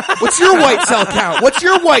 What's your white cell count?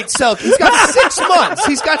 He's got 6 months.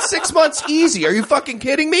 He's got 6 months easy. Are you fucking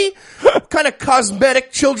kidding me? What kind of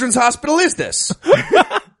cosmetic children's hospital is this?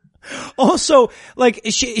 Also, like,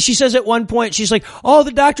 she says at one point, she's like, oh,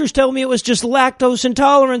 the doctors tell me it was just lactose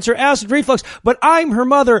intolerance or acid reflux, but I'm her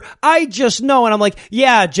mother. I just know. And I'm like,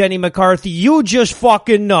 yeah, Jenny McCarthy, you just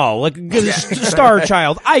fucking know. Like, star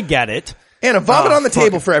child. I get it. Anna, vomit on the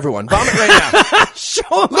table for everyone. Vomit right now.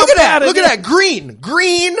 Look at that. Green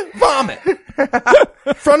vomit.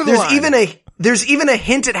 Front of the line. There's even a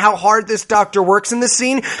hint at how hard this doctor works in this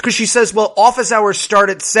scene, because she says, well, office hours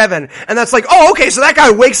start at 7. And that's like, oh, okay, so that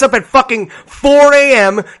guy wakes up at fucking 4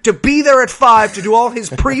 a.m. to be there at 5 to do all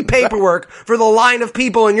his pre-paperwork for the line of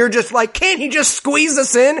people, and you're just like, can't he just squeeze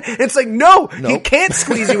us in? And it's like, no, he can't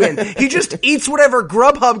squeeze you in. He just eats whatever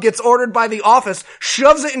Grubhub gets ordered by the office,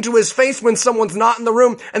 shoves it into his face when someone's not in the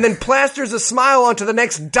room, and then plasters a smile onto the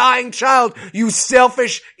next dying child. You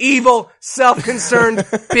selfish, evil, self-concerned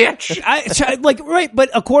bitch. Right, but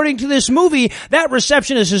according to this movie, that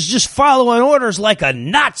receptionist is just following orders like a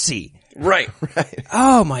Nazi. Right.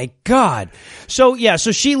 Oh my God. So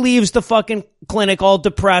she leaves the fucking clinic all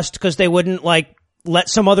depressed because they wouldn't, like, let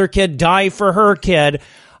some other kid die for her kid.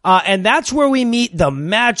 And that's where we meet the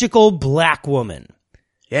magical black woman.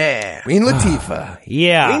 Yeah. Queen Latifah.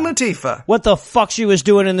 Yeah. Queen Latifah. What the fuck she was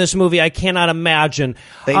doing in this movie, I cannot imagine.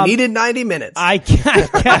 They needed 90 minutes. I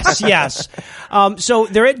guess, yes. So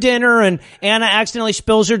they're at dinner, and Anna accidentally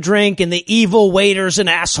spills her drink, and the evil waiter's an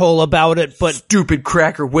asshole about it, but stupid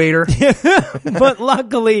cracker waiter. But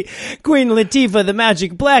luckily, Queen Latifah, the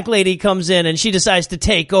magic black lady, comes in, and she decides to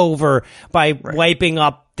take over by wiping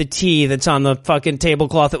up the tea that's on the fucking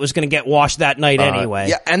tablecloth that was going to get washed that night anyway.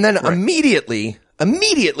 Yeah, and then immediately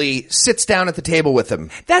sits down at the table with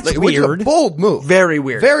him. That's which is weird. a bold move. Very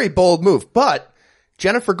weird. Very bold move. But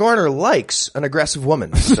Jennifer Garner likes an aggressive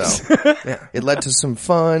woman, so it led to some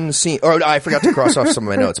fun scene. Or I forgot to cross off some of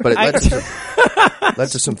my notes, but it led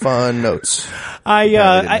to some fun notes.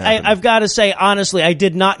 I've got to say, honestly, I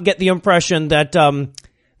did not get the impression that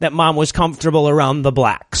that mom was comfortable around the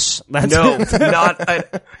blacks. No, not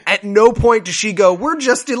at no point does she go, we're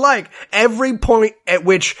just alike. Every point at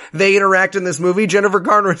which they interact in this movie, Jennifer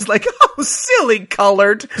Garner is like, oh, silly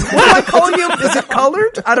colored. What am I calling you? Is it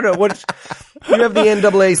colored? I don't know. You have the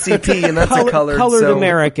NAACP, and that's a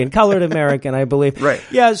colored American, I believe. Right.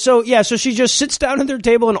 Yeah. So she just sits down at their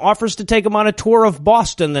table and offers to take them on a tour of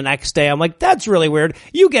Boston the next day. I'm like, that's really weird.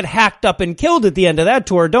 You get hacked up and killed at the end of that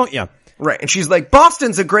tour, don't you? Right. And she's like,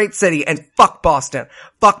 Boston's a great city, and fuck Boston.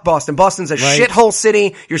 Fuck Boston. Boston's a shithole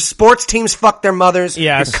city. Your sports teams fuck their mothers.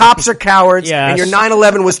 Yes. Your cops are cowards. Yes. And your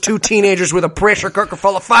 9/11 was two teenagers with a pressure cooker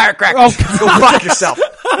full of firecrackers. Oh, Go fuck yourself.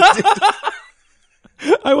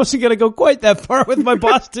 I wasn't going to go quite that far with my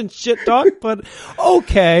Boston shit talk, but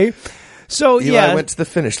okay. So, Eli went to the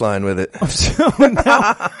finish line with it. So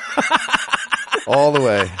now, all the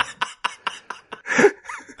way.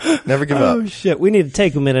 Never give up. oh shit, we need to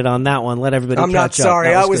take a minute on that one. Let everybody I'm not catch up. sorry.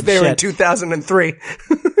 That I was good there in shit. 2003.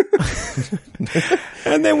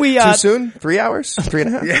 And then we Too soon? 3 hours?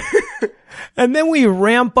 3.5? Yeah. and then we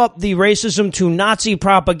ramp up the racism to Nazi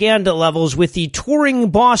propaganda levels with the touring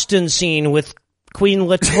Boston scene with Queen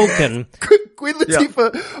Latifah. Queen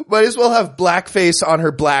Latifah might as well have blackface on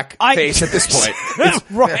her black face at this point.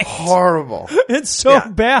 It's Right. horrible. It's so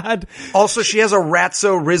bad. Also, she has a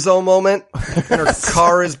Ratso Rizzo moment, and her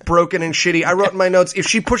car is broken and shitty. I wrote in my notes, if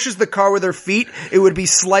she pushes the car with her feet, it would be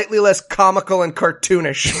slightly less comical and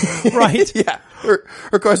cartoonish. Right. Yeah.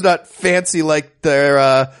 Her car's not fancy like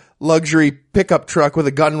their luxury pickup truck with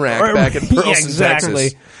a gun rack back in Burleson, exactly.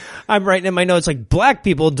 Texas. I'm writing in my notes like black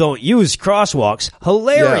people don't use crosswalks.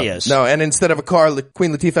 Hilarious. Yeah. No, and instead of a car,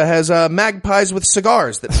 Queen Latifah has magpies with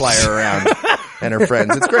cigars that fly her around and her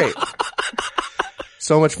friends. It's great.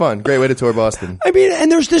 So much fun. Great way to tour Boston. I mean, and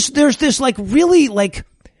there's this like really like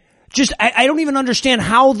just I don't even understand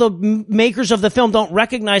how the makers of the film don't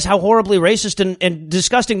recognize how horribly racist and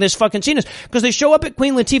disgusting this fucking scene is, because they show up at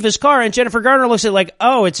Queen Latifah's car and Jennifer Garner looks at it like,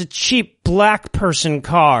 oh, it's a cheap black person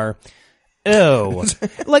car. Ew.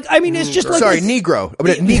 Like, I mean, it's just like... Sorry, Negro. I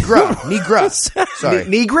mean, Negro. Sorry.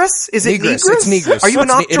 Negress? Is it Negress? It's Negress. Are you an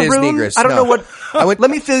It is octoroon? Negress. I don't know what... Let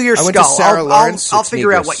me feel your I went skull. to Sarah Lawrence. I'll It's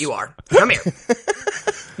figure out Negress. what you are. Come here.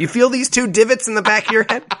 You feel these two divots in the back of your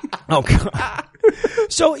head? Oh, God.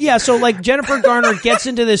 So like Jennifer Garner gets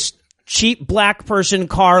into this cheap black person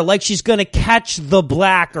car like she's gonna catch the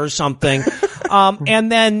black or something.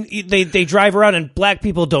 And then they drive around, and black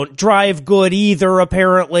people don't drive good either,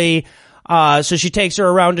 apparently. So she takes her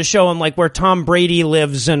around to show him like where Tom Brady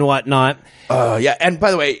lives and whatnot. Yeah. And by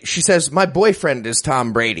the way, she says, my boyfriend is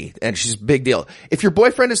Tom Brady. And she's a big deal. If your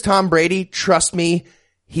boyfriend is Tom Brady, trust me,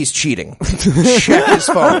 he's cheating. Check his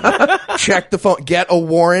phone. Check the phone. Get a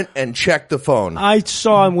warrant and check the phone. I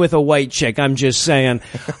saw him with a white chick. I'm just saying.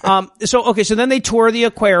 So then they tour the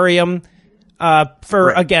aquarium,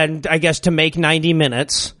 again, I guess to make 90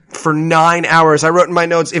 minutes. For 9 hours. I wrote in my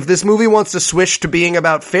notes, if this movie wants to switch to being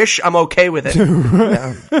about fish, I'm okay with it.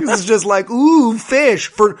 This is just like, ooh, fish.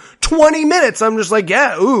 For 20 minutes, I'm just like,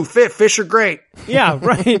 yeah, ooh, fish are great. Yeah,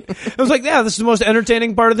 right. I was like, yeah, this is the most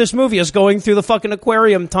entertaining part of this movie, is going through the fucking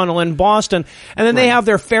aquarium tunnel in Boston. And then they have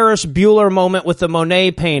their Ferris Bueller moment with the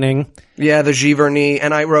Monet painting. Yeah, the Giverny.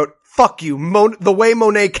 And I wrote, fuck you. The way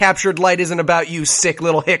Monet captured light isn't about you, sick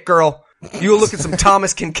little hit girl. You look at some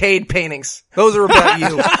Thomas Kincaid paintings. Those are about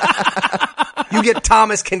you. You get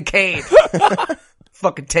Thomas Kincaid.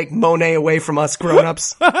 Fucking take Monet away from us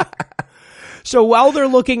grown-ups. So while they're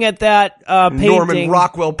looking at that painting, Norman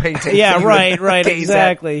Rockwell painting. Yeah, right,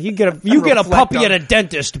 exactly. You get a puppy and a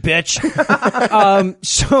dentist, bitch.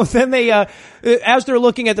 So then they, as they're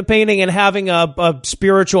looking at the painting and having a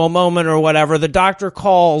spiritual moment or whatever, the doctor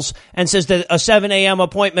calls and says that a 7 a.m.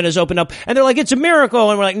 appointment is opened up, and they're like, "It's a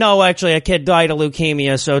miracle," and we're like, "No, actually, a kid died of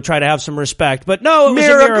leukemia, so try to have some respect." But no, it was a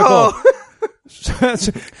miracle.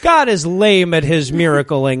 God is lame at his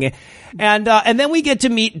miracling. And then we get to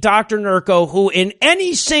meet Dr. Nurko, who in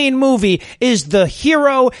any sane movie is the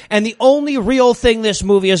hero and the only real thing this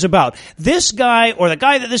movie is about. This guy, or the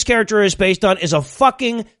guy that this character is based on, is a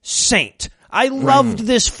fucking saint. I loved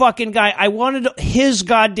this fucking guy. I wanted his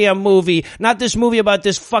goddamn movie, not this movie about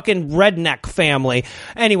this fucking redneck family.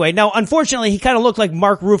 Anyway, now, unfortunately, he kind of looked like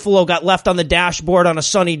Mark Ruffalo got left on the dashboard on a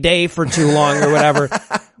sunny day for too long or whatever.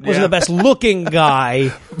 Wasn't the best looking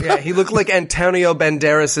guy. Yeah, he looked like Antonio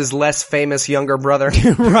Banderas' less famous younger brother.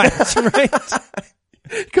 Right.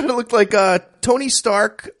 Kind of looked like Tony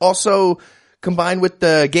Stark, also combined with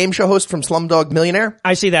the game show host from Slumdog Millionaire.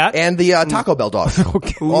 I see that. And the Taco Bell dog.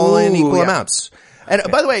 Okay. All in equal amounts. And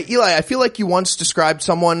by the way, Eli, I feel like you once described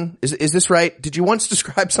someone, is this right? Did you once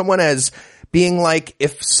describe someone as being like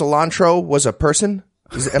if cilantro was a person?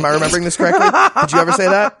 Am I remembering this correctly? Did you ever say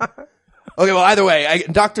that? Okay, well, either way,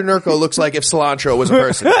 Dr. Nurko looks like if cilantro was a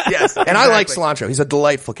person. Yes, And I like cilantro. He's a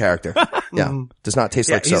delightful character. Yeah. Does not taste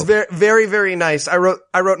like soap. He's very, very, very nice. I wrote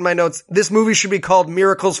in my notes, this movie should be called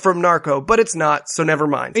Miracles from Narco, but it's not, so never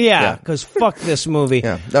mind. Yeah, because fuck this movie.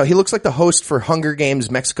 Yeah. No, he looks like the host for Hunger Games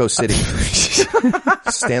Mexico City.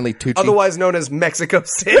 Stanley Tucci. Otherwise known as Mexico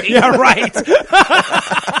City. Yeah, right.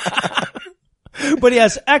 But he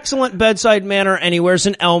has excellent bedside manner, and he wears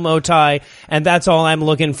an Elmo tie, and that's all I'm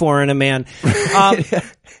looking for in a man.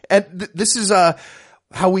 And this is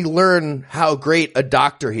how we learn how great a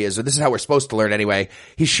doctor he is, or this is how we're supposed to learn anyway.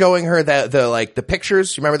 He's showing her the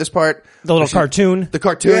pictures. You remember this part? The little cartoon. The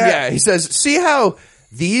cartoon, yeah. He says, see how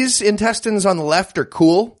these intestines on the left are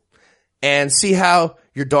cool, and see how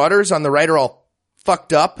your daughters on the right are all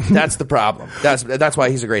fucked up? That's the problem. That's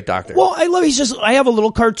why he's a great doctor. Well, he says, I have a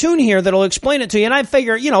little cartoon here that'll explain it to you. And I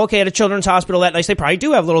figure, okay, at a children's hospital that nice, they probably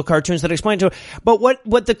do have little cartoons that explain to it. But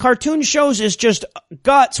what the cartoon shows is just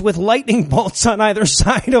guts with lightning bolts on either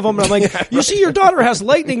side of them. And I'm like, you see your daughter has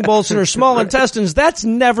lightning bolts in her small intestines. That's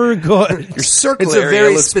never good. Your circle It's a area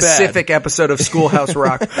very looks specific bad. episode of Schoolhouse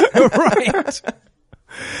Rock. Right.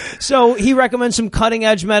 So he recommends some cutting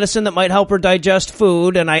edge medicine that might help her digest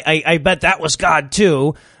food. And I bet that was God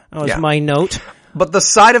too. That was my note. But the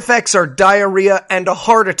side effects are diarrhea and a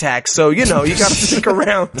heart attack, so, you gotta stick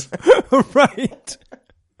around. Right.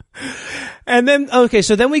 And then,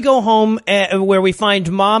 so then we go home where we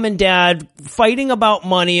find mom and dad fighting about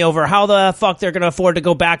money over how the fuck they're going to afford to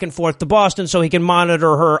go back and forth to Boston so he can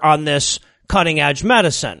monitor her on this cutting edge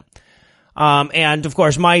medicine. And of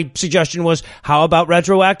course my suggestion was, how about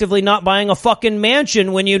retroactively not buying a fucking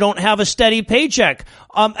mansion when you don't have a steady paycheck?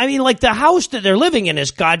 The house that they're living in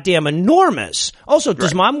is goddamn enormous. Also,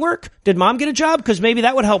 does mom work? Did mom get a job? Because maybe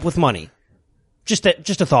that would help with money. Just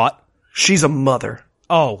a thought. She's a mother.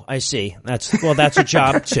 Oh, I see. That's a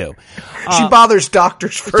job too. She bothers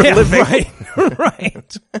doctors for a living.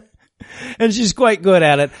 Right. And she's quite good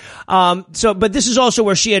at it. But this is also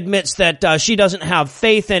where she admits that she doesn't have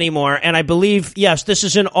faith anymore. And I believe, yes, this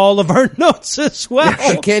is in all of our notes as well.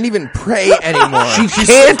 She can't even pray anymore. She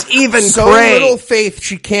can't even so pray. Little faith,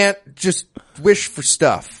 she can't just wish for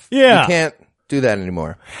stuff. Yeah. You can't do that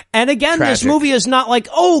anymore. And again, this Tragic. movie is not like,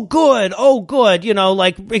 oh good,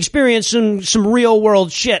 experiencing some real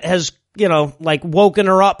world shit has, woken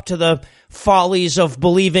her up to the follies of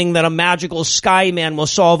believing that a magical sky man will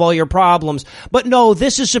solve all your problems. But no,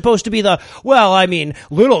 this is supposed to be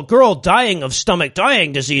little girl dying of stomach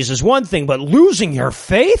dying disease is one thing, but losing your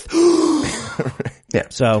faith? Yeah.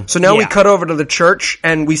 So now we cut over to the church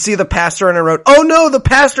and we see the pastor, and I wrote, oh no, the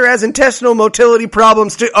pastor has intestinal motility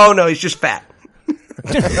problems too. Oh no, he's just fat.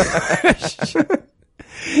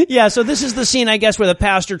 Yeah, so this is the scene, I guess, where the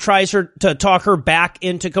pastor tries to talk her back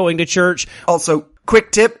into going to church. Also,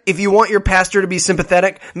 quick tip, if you want your pastor to be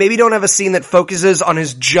sympathetic, maybe don't have a scene that focuses on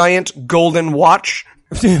his giant golden watch.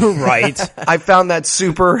 Right. I found that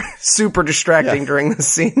super, super distracting during this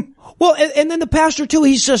scene. Well, and then the pastor too,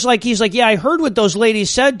 he's like, yeah, I heard what those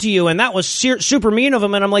ladies said to you, and that was super mean of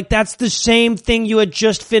him. And I'm like, that's the same thing you had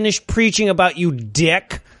just finished preaching about, you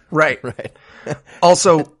dick. Right.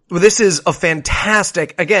 Also, this is a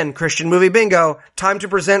fantastic, again, Christian movie bingo, time to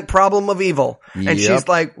present problem of evil. And she's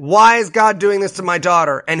like, why is God doing this to my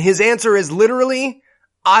daughter? And his answer is literally,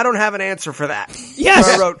 I don't have an answer for that. Yes.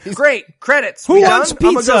 So I wrote, great, credits. Who We wants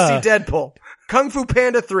done? pizza? I'm gonna go see Deadpool. Kung Fu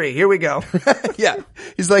Panda 3. Here we go. Yeah.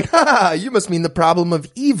 He's like, you must mean the problem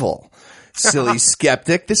of evil. Silly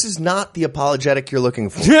skeptic. This is not the apologetic you're looking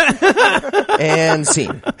for. And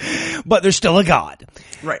scene. But there's still a God.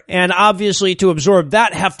 Right. And obviously, to absorb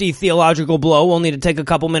that hefty theological blow, we'll need to take a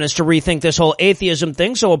couple minutes to rethink this whole atheism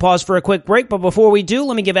thing, so we'll pause for a quick break. But before we do,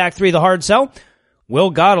 let me give Act 3 the hard sell.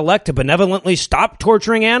 Will God elect to benevolently stop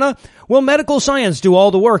torturing Anna? Will medical science do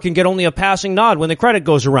all the work and get only a passing nod when the credit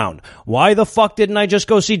goes around? Why the fuck didn't I just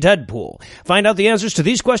go see Deadpool? Find out the answers to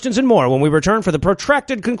these questions and more when we return for the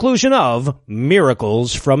protracted conclusion of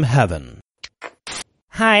Miracles from Heaven.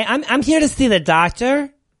 Hi, I'm here to see the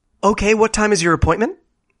doctor. Okay, what time is your appointment?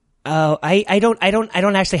 Oh, I don't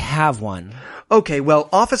actually have one. Okay, well,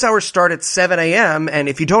 office hours start at 7 a.m., and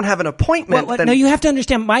if you don't have an appointment, then... No, you have to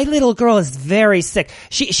understand, my little girl is very sick.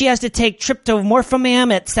 She has to take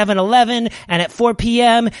tryptomorphamam at 7-Eleven and at 4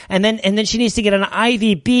 p.m., and then she needs to get an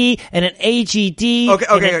IVB and an AGD.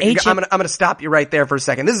 Okay, I'm gonna stop you right there for a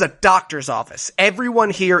second. This is a doctor's office. Everyone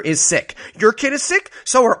here is sick. Your kid is sick,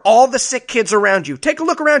 so are all the sick kids around you. Take a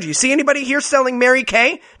look around you. See anybody here selling Mary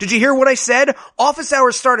Kay? Did you hear what I said? Office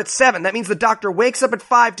hours start at 7. That means the doctor wakes up at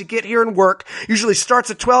 5 to get here and work. usually starts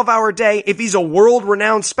a 12-hour day. If he's a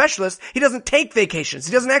world-renowned specialist, he doesn't take vacations.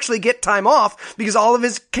 He doesn't actually get time off because all of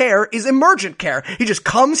his care is emergent care. He just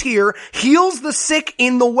comes here, heals the sick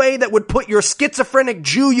in the way that would put your schizophrenic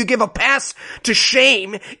Jew you give a pass to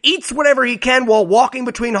shame, eats whatever he can while walking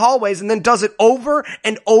between hallways, and then does it over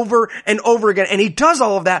and over and over again. And he does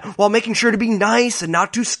all of that while making sure to be nice and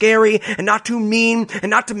not too scary and not too mean and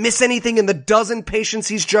not to miss anything in the dozen patients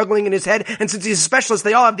he's juggling in his head. And since he's a specialist,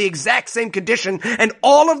 they all have the exact same condition, and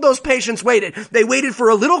all of those patients waited. They waited for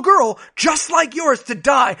a little girl just like yours to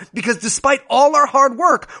die, because despite all our hard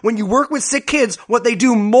work, when you work with sick kids, what they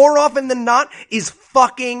do more often than not is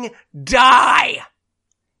fucking die.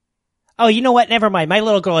 Oh, you know what? Never mind. My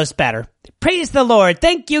little girl is better. Praise the Lord.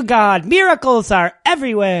 Thank you, God. Miracles are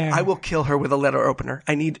everywhere. I will kill her with a letter opener.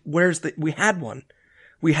 We had one.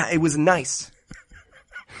 It was nice.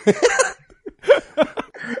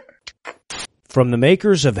 From the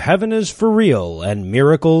makers of Heaven is for Real and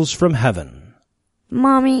Miracles from Heaven.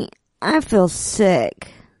 Mommy, I feel sick.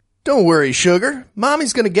 Don't worry, sugar.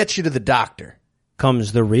 Mommy's gonna get you to the doctor.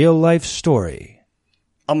 Comes the real life story.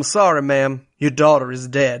 I'm sorry, ma'am. Your daughter is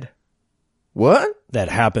dead. What? That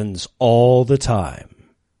happens all the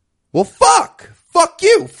time. Well, fuck! Fuck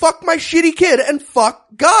you! Fuck my shitty kid, and fuck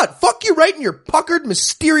God! Fuck you right in your puckered,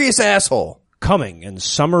 mysterious asshole! Coming in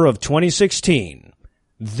summer of 2016,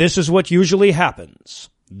 This Is What Usually Happens,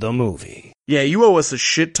 the movie. Yeah, you owe us a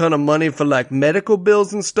shit ton of money for, like, medical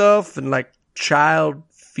bills and stuff, and, like, child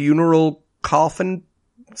funeral coffin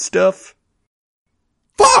stuff.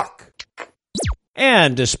 Fuck!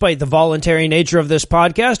 And despite the voluntary nature of this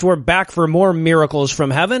podcast, we're back for more Miracles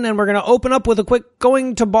from Heaven, and we're going to open up with a quick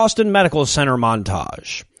Going to Boston Medical Center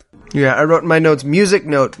montage. Yeah, I wrote in my notes, music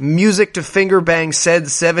to finger bang said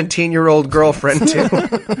 17-year-old girlfriend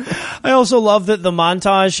to. I also love that the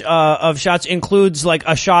montage of shots includes like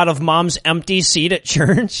a shot of mom's empty seat at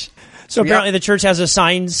church. So apparently the church has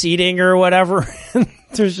assigned seating or whatever.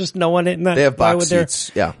 There's just no one in that. They have box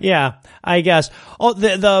seats. Yeah. Yeah, I guess. Oh,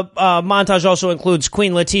 the montage also includes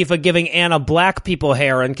Queen Latifah giving Anna black people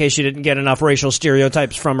hair in case she didn't get enough racial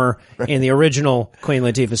stereotypes from her in the original Queen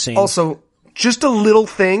Latifah scene. Also, just a little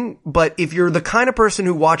thing, but if you're the kind of person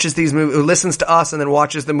who watches these movies, who listens to us and then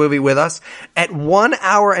watches the movie with us, at 1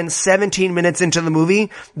 hour and 17 minutes into the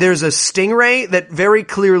movie, there's a stingray that very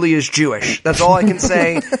clearly is Jewish. That's all I can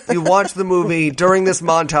say. If you watch the movie during this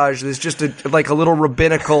montage, there's just a little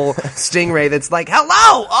rabbinical stingray that's like,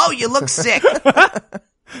 hello! Oh, you look sick.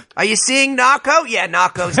 Are you seeing Narco? Yeah,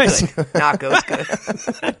 Narco's good. Narco's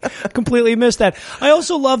good. Completely missed that. I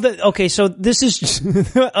also love that, okay, so this is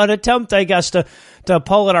an attempt, I guess, to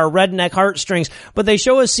pull at our redneck heartstrings, but they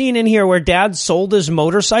show a scene in here where Dad sold his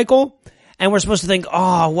motorcycle, and we're supposed to think,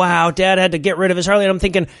 oh, wow, Dad had to get rid of his Harley, and I'm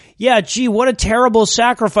thinking, yeah, gee, what a terrible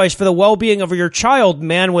sacrifice for the well-being of your child,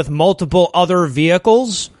 man, with multiple other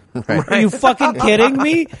vehicles. Right. Are you fucking kidding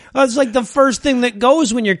me? That's like the first thing that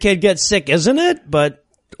goes when your kid gets sick, isn't it? But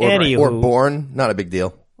anywho. Or born, not a big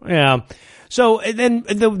deal. Yeah. So then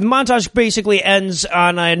the montage basically ends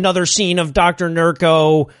on another scene of Dr.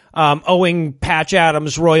 Nurko owing Patch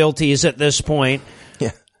Adams royalties at this point.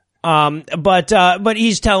 Yeah. But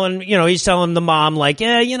he's telling the mom, like,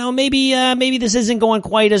 maybe this isn't going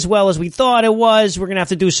quite as well as we thought it was. We're gonna have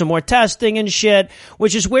to do some more testing and shit,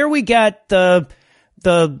 which is where we get the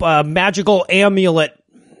magical amulet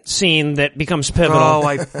scene that becomes pivotal. Oh,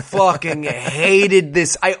 I fucking hated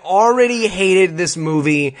this. I already hated this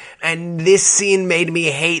movie, and this scene made me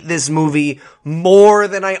hate this movie more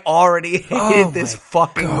than I already hated this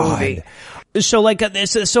fucking movie. So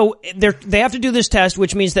they have to do this test,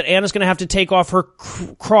 which means that Anna's going to have to take off her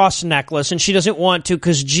cross necklace, and she doesn't want to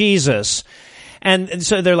because Jesus. And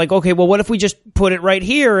so they're like, okay, well, what if we just put it right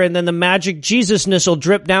here, and then the magic Jesusness will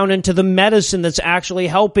drip down into the medicine that's actually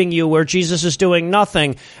helping you where Jesus is doing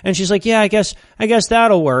nothing. And she's like, yeah, I guess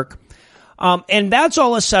that'll work. And that's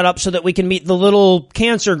all a setup so that we can meet the little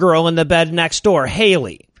cancer girl in the bed next door,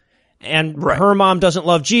 Haley. And her mom doesn't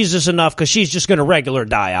love Jesus enough because she's just going to regular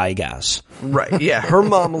die, I guess. Right, yeah. Her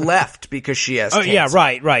mom left because she has cancer. Yeah,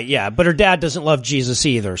 right, yeah. But her dad doesn't love Jesus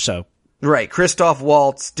either, so. Right, Christoph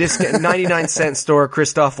Waltz, 99-cent store,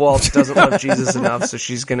 Christoph Waltz doesn't love Jesus enough, so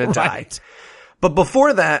she's gonna die. But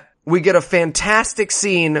before that, we get a fantastic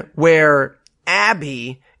scene where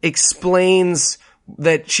Abby explains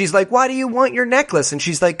that she's like, why do you want your necklace? And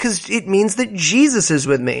she's like, cause it means that Jesus is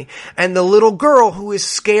with me. And the little girl who is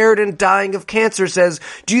scared and dying of cancer says,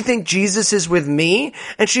 do you think Jesus is with me?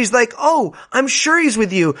 And she's like, oh, I'm sure he's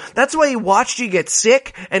with you. That's why he watched you get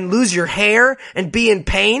sick and lose your hair and be in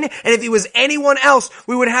pain. And if he was anyone else,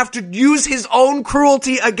 we would have to use his own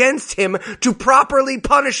cruelty against him to properly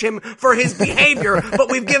punish him for his behavior.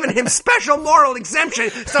 But we've given him special moral exemption,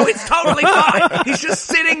 so it's totally fine. He's just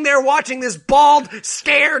sitting there watching this bald,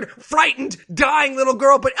 scared, frightened, dying little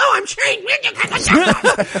girl, but I'm sure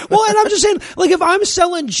Well, and I'm just saying, like, if I'm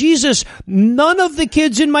selling Jesus, none of the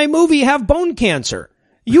kids in my movie have bone cancer.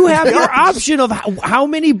 You have your option of how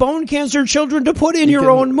many bone cancer children to put in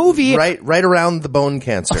your own movie. Right around the bone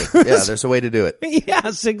cancer. Yeah, there's a way to do it.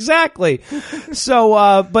 Yes, exactly.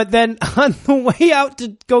 So, but then on the way out to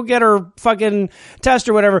go get her fucking test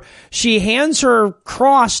or whatever, she hands her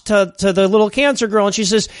cross to the little cancer girl and she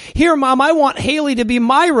says, here, Mom, I want Haley to be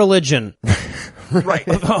my religion. Right.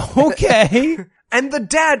 Okay. And the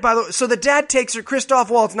dad, by the way, so the dad takes her,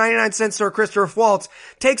 Christoph Waltz, 99-cent store Christoph Waltz,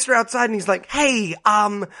 takes her outside and he's like, hey,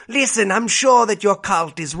 listen, I'm sure that your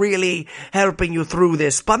cult is really helping you through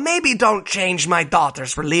this, but maybe don't change my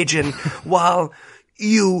daughter's religion while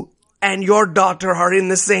you and your daughter are in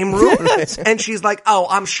the same room. And she's like, oh,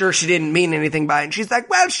 I'm sure she didn't mean anything by it. And she's like,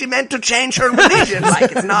 well, she meant to change her religion.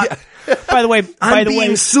 Like, it's not. By the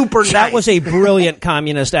way, super nice. That was a brilliant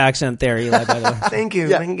communist accent there, Eli, by the way. Thank you.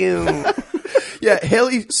 Thank you. Yeah,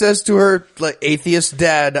 Haley says to her, like, atheist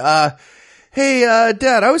dad, hey,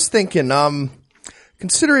 Dad, I was thinking,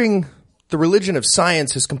 considering the religion of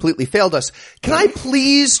science has completely failed us, can I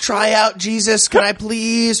please try out Jesus? Can I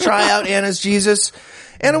please try out Anna's Jesus?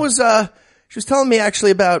 Anna was, she was telling me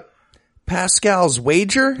actually about Pascal's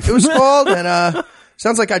wager, it was called, and,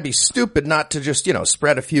 sounds like I'd be stupid not to just,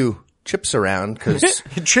 spread a few chips around, cause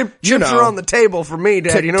chips are on the table for me,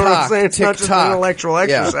 Dad. You know what I'm saying? It's not just an intellectual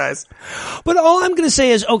exercise. Yeah. But all I'm going to say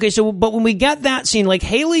is, okay, but when we get that scene, like,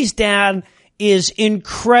 Haley's dad is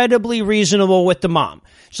incredibly reasonable with the mom.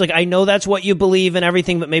 She's like, I know that's what you believe and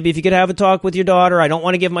everything, but maybe if you could have a talk with your daughter, I don't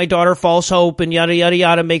want to give my daughter false hope and yada, yada,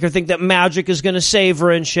 yada, make her think that magic is going to save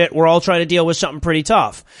her and shit. We're all trying to deal with something pretty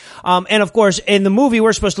tough. And of course, in the movie,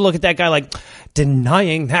 we're supposed to look at that guy like,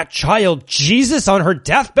 denying that child Jesus on her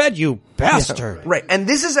deathbed, you bastard. Yeah, right. And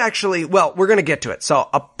this is actually, well, we're going to get to it. So,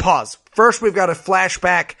 a pause. First, we've got a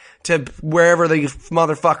flashback to wherever these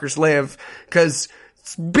motherfuckers live, because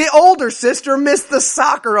older sister missed the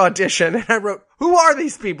soccer audition. And I wrote, who are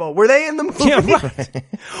these people? Were they in the movie? Yeah, right.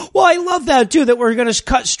 Well, I love that too, that we're going to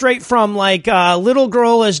cut straight from like, little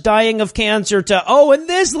girl is dying of cancer to, oh, and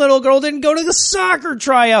this little girl didn't go to the soccer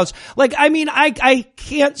tryouts. Like, I mean, I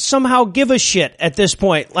can't somehow give a shit at this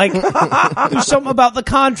point. Like, there's something about the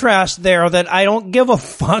contrast there that I don't give a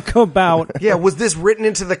fuck about. Yeah, was this written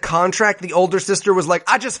into the contract? The older sister was like,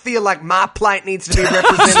 I just feel like my plight needs to be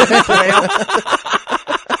represented well.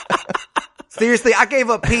 Seriously, I gave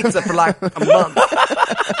up pizza for like a month.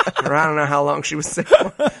 Or I don't know how long she was sick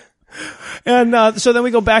for. And so then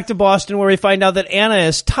we go back to Boston where we find out that Anna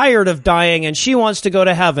is tired of dying and she wants to go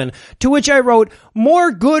to heaven. To which I wrote,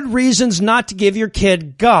 more good reasons not to give your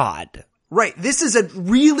kid God. Right. This is a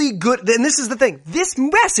really good, and this is the thing. This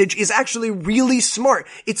message is actually really smart.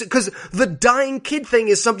 It's because the dying kid thing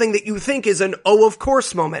is something that you think is an oh, of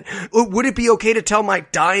course moment. Would it be okay to tell my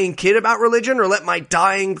dying kid about religion or let my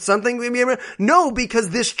dying something be? No,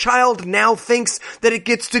 because this child now thinks that it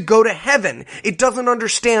gets to go to heaven. It doesn't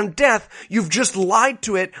understand death. You've just lied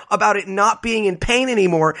to it about it not being in pain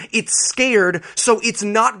anymore. It's scared, so it's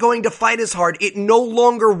not going to fight as hard. It no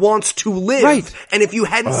longer wants to live. Right. And if you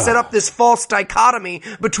hadn't set up this false dichotomy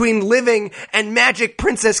between living and Magic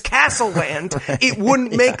Princess Castleland, it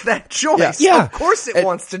wouldn't make that choice. Yeah. Of course it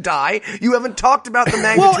wants to die. You haven't talked about the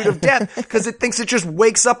magnitude of death because it thinks it just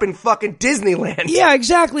wakes up in fucking Disneyland. Yeah,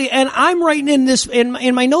 exactly. And I'm writing in this,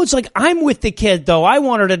 in my notes, like, I'm with the kid though. I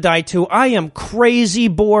want her to die too. I am crazy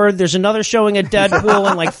bored. There's another showing of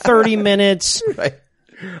Deadpool in like 30 minutes. Right.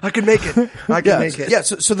 I can make it. I can make it. Yeah.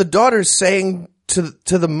 So the daughter's saying to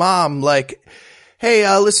the mom, like, hey,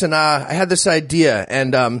 listen, I had this idea,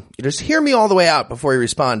 and just hear me all the way out before you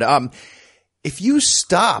respond. If you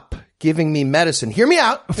stop giving me medicine, hear me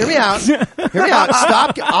out,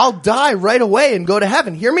 stop, I'll die right away and go to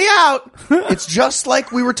heaven. Hear me out. It's just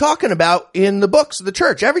like we were talking about in the books of the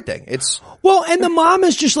church, everything. Well, and the mom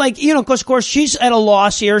is just like, because of course she's at a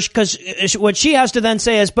loss here, because what she has to then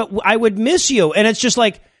say is, but I would miss you. And it's just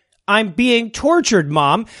like, I'm being tortured,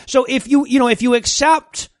 Mom. So if you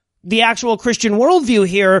accept the actual Christian worldview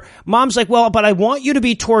here, Mom's like, well, but I want you to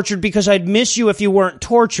be tortured because I'd miss you if you weren't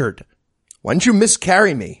tortured. Why don't you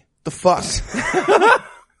miscarry me? The fuck?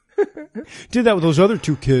 Did that with those other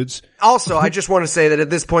 2 kids. Also, I just want to say that at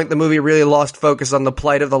this point, the movie really lost focus on the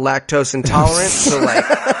plight of the lactose intolerant. So, like,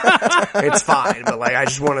 it's fine. But, like, I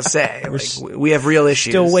just want to say, like, we have real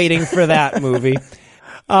issues. Still waiting for that movie.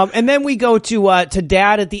 And then we go to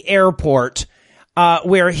Dad at the airport,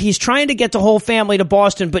 where he's trying to get the whole family to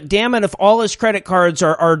Boston. But damn it, if all his credit cards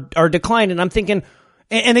are declined, and I'm thinking,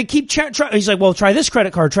 and they keep he's like, well, try this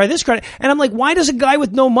credit card, try this credit. And I'm like, why does a guy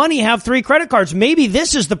with no money have 3 credit cards? Maybe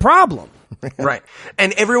this is the problem. Right.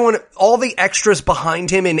 And everyone, all the extras behind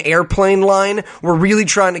him in Airplane line were really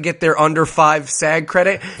trying to get their under 5 SAG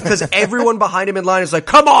credit because everyone behind him in line is like,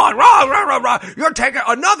 come on, rah, you're taking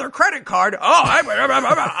another credit card. Oh,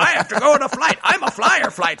 I have to go on a flight. I'm a flyer,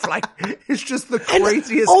 flight. It's just the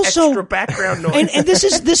craziest extra background noise. And this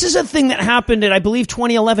is a thing that happened in, I believe,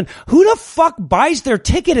 2011. Who the fuck buys their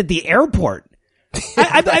ticket at the airport?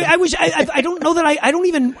 I don't know that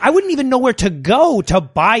I wouldn't even know where to go to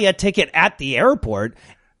buy a ticket at the airport.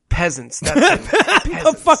 Peasants. That's it.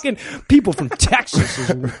 The fucking people from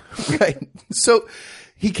Texas. Right. So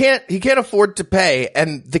he can't afford to pay.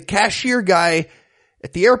 And the cashier guy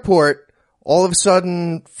at the airport all of a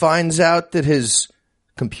sudden finds out that his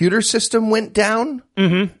computer system went down.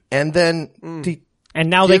 Mm-hmm. And then and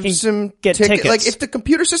now they can get tickets. Like if the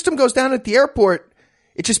computer system goes down at the airport,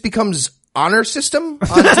 it just becomes honor system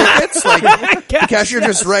on tickets. Like the cashier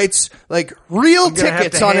just writes like real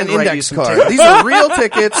tickets on an index card. These are real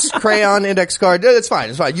tickets, crayon index card. It's fine.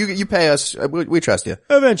 It's fine. You pay us. We trust you.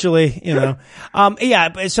 Eventually, you know.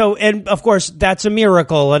 Yeah. So, and of course, that's a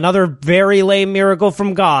miracle. Another very lame miracle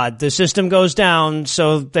from God. The system goes down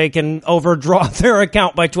so they can overdraw their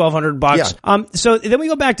account by $1,200. Yeah. So then we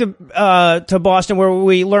go back to Boston where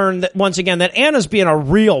we learn that once again that Anna's being a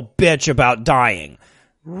real bitch about dying.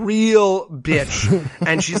 Real bitch.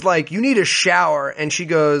 And she's like, you need a shower. And she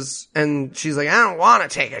goes, and she's like, I don't want to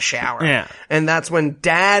take a shower. Yeah. And that's when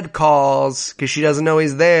Dad calls because she doesn't know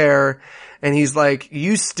he's there. And he's like,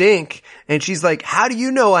 you stink. And she's like, how do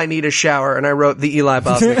you know I need a shower? And I wrote the Eli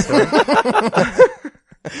Bosnick story.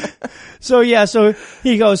 So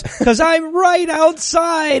he goes, cause I'm right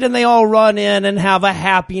outside, and they all run in and have a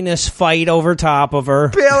happiness fight over top of her.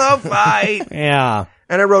 Pillow fight. Yeah.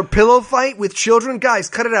 And I wrote pillow fight with children. Guys,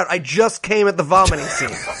 cut it out. I just came at the vomiting scene.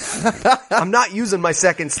 I'm not using my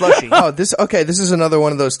second slushie. Oh, this is another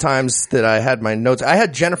one of those times that I had my notes. I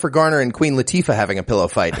had Jennifer Garner and Queen Latifah having a pillow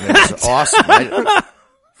fight, and it was awesome. I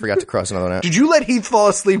forgot to cross another one out. Did you let Heath fall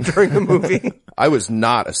asleep during the movie? I was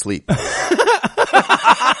not asleep.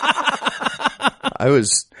 I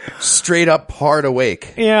was straight up hard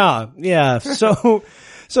awake. Yeah. So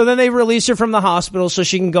then they release her from the hospital so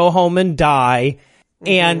she can go home and die.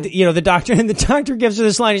 And, you know, the doctor gives her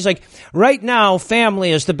this line. He's like, right now, family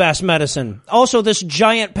is the best medicine. Also, this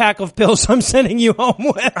giant pack of pills I'm sending you home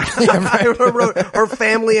with. I wrote, her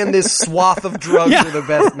family and this swath of drugs are the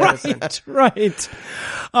best medicine. Right.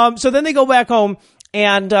 So then they go back home,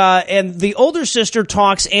 and the older sister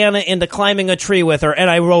talks Anna into climbing a tree with her. And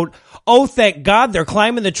I wrote, oh, thank God they're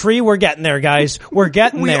climbing the tree. We're getting there, guys. We're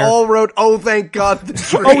getting there. We all wrote, oh, thank God the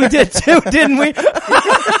tree. Oh, we did too, didn't we?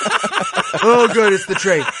 Oh, good, it's the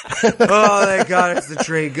tree. Oh, thank God it's the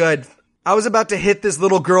tree. Good. I was about to hit this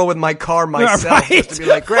little girl with my car myself, right. Just to be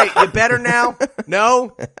like, great, you better now?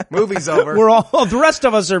 No? Movie's over. The rest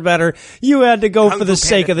of us are better. You had to go for the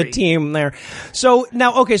sake of the team there. So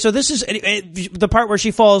now, okay, so this is the part where she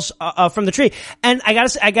falls from the tree. And I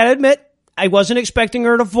gotta admit, I wasn't expecting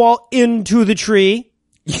her to fall into the tree.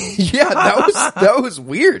 Yeah, that was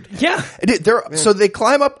weird. Yeah. So they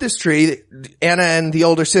climb up this tree, Anna and the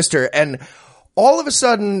older sister, and all of a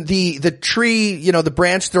sudden the tree, you know, the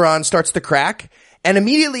branch they're on starts to crack, and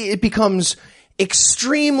immediately it becomes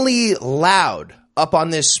extremely loud up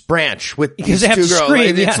on this branch with these two girls.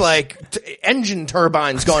 Scream, It's like engine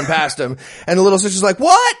turbines going past them, and the little sister's like,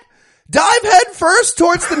 what? Dive head first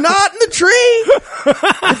towards the knot in the tree.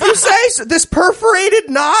 If you say so, this perforated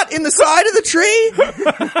knot in the side of the tree.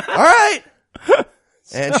 All right.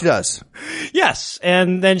 And she does. Yes.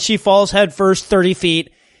 And then she falls head first 30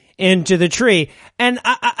 feet into the tree. And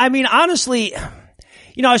I mean, honestly,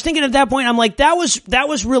 you know, I was thinking at that point, I'm like, that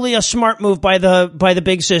was really a smart move by the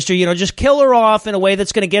big sister. You know, just kill her off in a way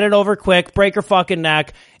that's going to get it over quick, break her fucking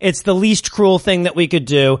neck. It's the least cruel thing that we could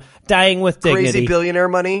do. Dying with dignity. Crazy billionaire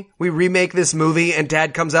money. We remake this movie and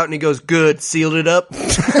Dad comes out and he goes, good, sealed it up.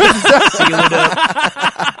 Sealed it up.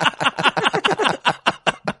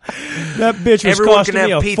 That bitch was Everyone costing can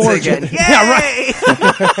me have a pizza fortune. again. Yay! Yeah, right.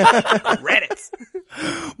 Reddit.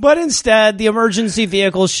 But instead, the emergency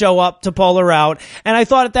vehicles show up to pull her out. And I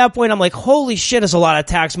thought at that point, I'm like, holy shit, has a lot of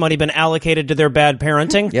tax money been allocated to their bad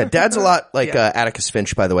parenting? Yeah, Dad's a lot like Atticus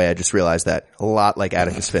Finch, by the way. I just realized that. A lot like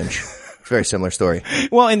Atticus Finch. Very similar story.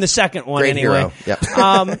 Well, in the second one, Great anyway. Hero.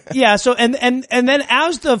 Yep. Yeah. So, and then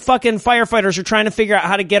as the fucking firefighters are trying to figure out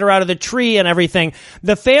how to get her out of the tree and everything,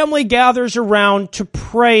 the family gathers around to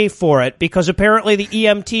pray for it because apparently the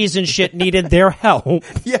EMTs and shit needed their help.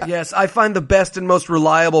 Yeah. Yes, I find the best and most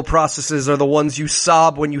reliable processes are the ones you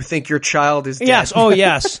sob when you think your child is dead. Yes. Oh,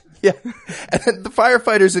 yes. Yeah. And then the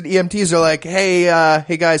firefighters and EMTs are like,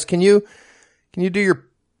 hey guys, can you do your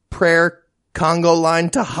prayer Congo line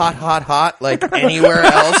to hot, hot, hot, like anywhere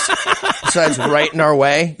else besides right in our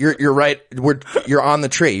way? You're right. You're on the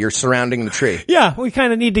tree. You're surrounding the tree. Yeah, we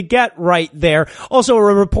kind of need to get right there. Also, a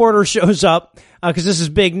reporter shows up, cause this is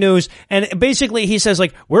big news, and basically he says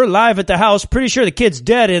like, we're live at the house, pretty sure the kid's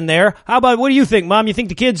dead in there. How about, what do you think, Mom? You think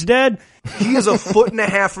the kid's dead? He is a foot and a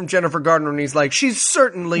half from Jennifer Gardner, and he's like, she's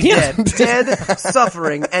certainly dead. Dead,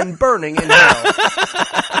 suffering, and burning in hell.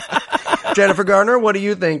 Jennifer Garner, what do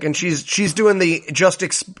you think? And she's doing the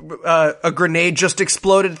a grenade just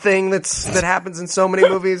exploded thing that happens in so many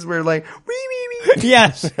movies where like wee wee wee.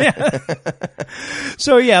 Yes.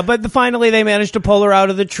 So yeah, but finally they managed to pull her out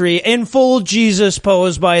of the tree in full Jesus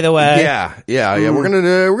pose, by the way. Yeah.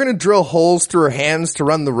 We're gonna drill holes through her hands to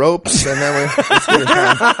run the ropes, and then let's get her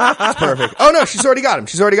down. It's perfect. Oh no, she's already got him.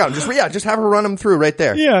 Just have her run him through right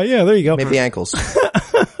there. Yeah, there you go. Maybe the ankles.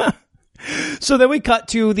 So then we cut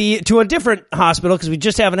to a different hospital, because we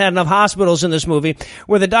just haven't had enough hospitals in this movie,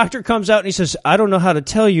 where the doctor comes out and he says, I don't know how to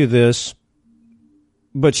tell you this,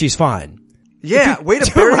 but she's fine. Yeah, way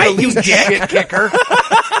to bury the lead, shit kicker.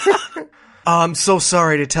 I'm so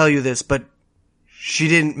sorry to tell you this, but she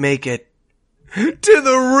didn't make it to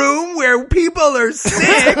the room where people are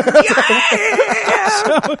sick.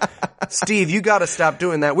 Yeah! Steve, you gotta stop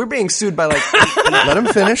doing that. We're being sued by like 8 people. Let him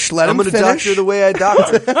finish. I'm gonna doctor the way I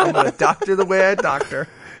doctor. I'm gonna doctor the way I doctor.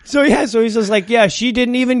 So he says like, yeah, she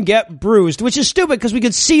didn't even get bruised, which is stupid because we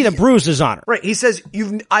could see the bruises on her. Right. He says,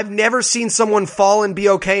 I've never seen someone fall and be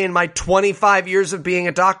okay in my 25 years of being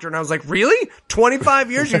a doctor. And I was like, really? 25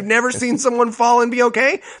 years? You've never seen someone fall and be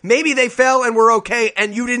okay? Maybe they fell and were okay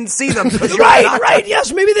and you didn't see them. Right.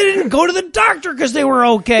 Yes. Maybe they didn't go to the doctor because they were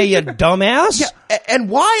okay, you dumbass. Yeah, and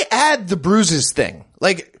why add the bruises thing?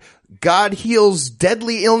 Like, God heals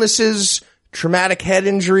deadly illnesses, traumatic head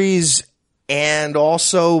injuries, and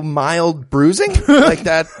also mild bruising? Like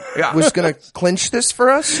that was going to clinch this for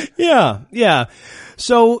us? Yeah.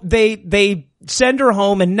 So they send her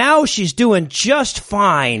home, and now she's doing just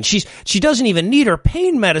fine. She doesn't even need her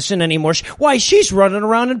pain medicine anymore. She's running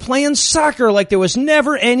around and playing soccer like there was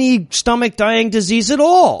never any stomach dying disease at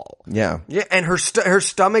all. Yeah. Yeah, and her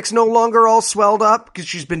stomach's no longer all swelled up because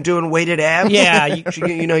she's been doing weighted abs. Yeah.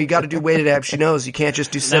 You got to do weighted abs. She knows you can't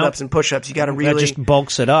just do sit-ups and push-ups. You got to really... That just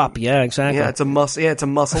bulks it up. Yeah, exactly. Yeah, it's a muscle. Yeah, it's a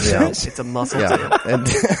muscle too. It's a muscle too.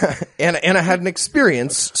 And Anna had an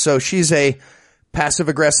experience, so she's a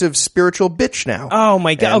passive-aggressive spiritual bitch now. Oh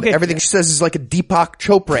my God. And okay. everything she says is like a Deepak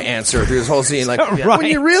Chopra answer through this whole scene. Like, right. When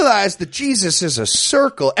you realize that Jesus is a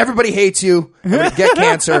circle, everybody hates you, everybody get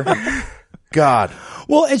cancer. God.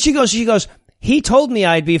 Well, and she goes, he told me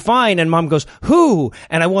I'd be fine, and Mom goes, who?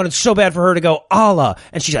 And I wanted so bad for her to go, Allah.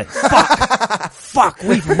 And she's like, fuck,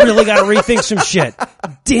 we've really got to rethink some shit.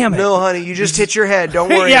 Damn it. No, honey, you just hit your head. Don't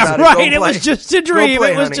worry about it. Right. Go play. It was just a dream.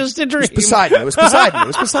 Play, it was honey. just a dream. It was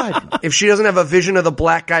Poseidon. If she doesn't have a vision of the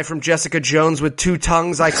black guy from Jessica Jones with 2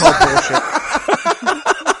 tongues, I call bullshit.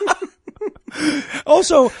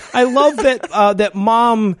 Also, I love that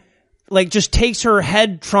Mom like just takes her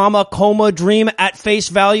head trauma coma dream at face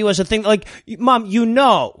value as a thing. Like, Mom, you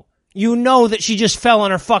know that she just fell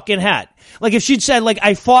on her fucking head. Like, if she'd said, like,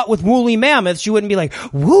 I fought with woolly mammoths, she wouldn't be like,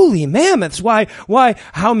 woolly mammoths? Why,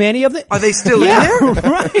 how many of them? Are they still in there?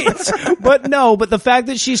 Right. But the fact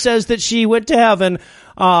that she says that she went to heaven,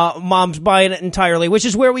 Mom's buying it entirely, which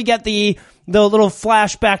is where we get the little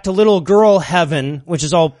flashback to little girl heaven, which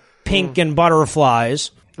is all pink and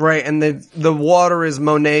butterflies. Right, and the water is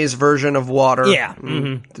Monet's version of water. Yeah.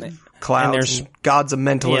 Mm-hmm. Clouds. And God's a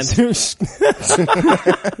mentalist.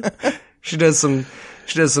 Yeah, She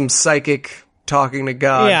does some psychic talking to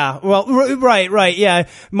God. Yeah. Well, right. Yeah.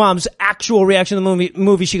 Mom's actual reaction to the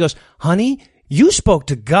movie, she goes, honey, you spoke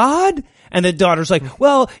to God? And the daughter's like,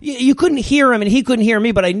 well, you couldn't hear him and he couldn't hear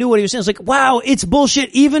me, but I knew what he was saying. It's like, wow, it's bullshit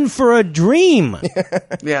even for a dream.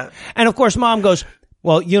 Yeah. And of course, Mom goes,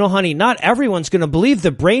 well, honey, not everyone's going to believe the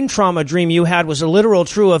brain trauma dream you had was a literal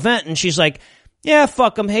true event. And she's like, yeah,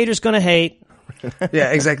 fuck them. Haters going to hate.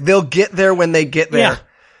 Yeah, exactly. They'll get there when they get there. Yeah.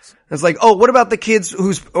 It's like, oh, what about the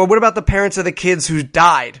parents of the kids who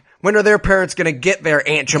died? When are their parents gonna get there,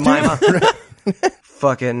 Aunt Jemima?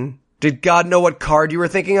 Fucking, did God know what card you were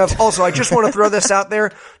thinking of? Also, I just want to throw this out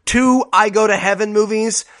there. 2 I Go to Heaven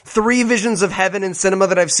movies, 3 visions of heaven in cinema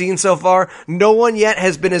that I've seen so far. No one yet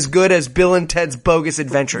has been as good as Bill and Ted's Bogus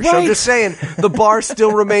Adventure. So I'm just saying, the bar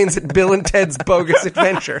still remains at Bill and Ted's Bogus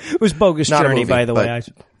Adventure. It was Bogus Journey, by the way.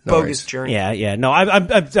 Bogus Journey. Yeah. No,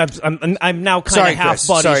 I'm now kind of half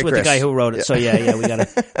buddies with the guy who wrote it. So yeah, we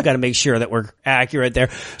gotta make sure that we're accurate there.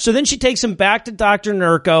 So then she takes him back to Dr.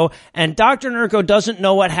 Nurko, and Dr. Nurko doesn't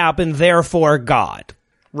know what happened, therefore God.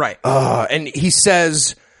 Right. And he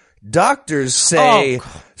says, doctors say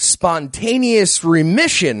spontaneous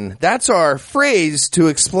remission. That's our phrase to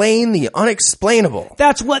explain the unexplainable.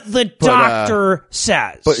 That's what the doctor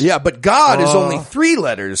says. But God is only 3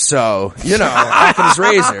 letters, so, Occam's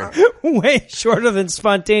razor. Way shorter than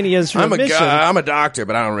spontaneous remission. I'm a doctor,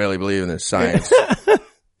 but I don't really believe in this science.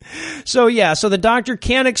 So the doctor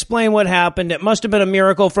can't explain what happened. It must have been a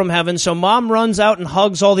miracle from heaven. So Mom runs out and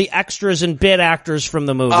hugs all the extras and bit actors from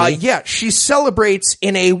the movie. She celebrates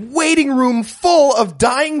in a waiting room full of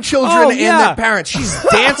dying children and their parents. She's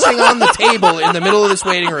dancing on the table in the middle of this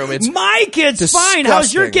waiting room. It's my kid's disgusting. Fine.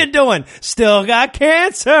 How's your kid doing? Still got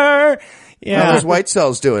cancer. Yeah. How those white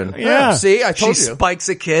cells doing? Yeah. See, I told you. She spikes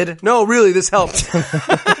a kid. No, really, this helped.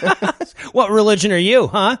 What religion are you,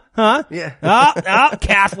 huh? Yeah.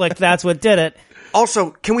 Catholic, that's what did it. Also,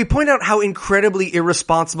 can we point out how incredibly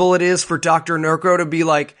irresponsible it is for Dr. Nurko to be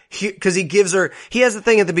like, because he has the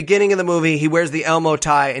thing at the beginning of the movie, he wears the Elmo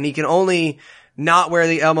tie, and he can only not wear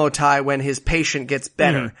the Elmo tie when his patient gets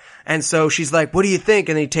better. Mm. And so she's like, what do you think?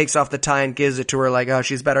 And he takes off the tie and gives it to her like, oh,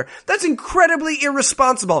 she's better. That's incredibly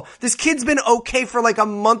irresponsible. This kid's been okay for like a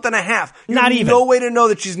month and a half. Not even. No way to know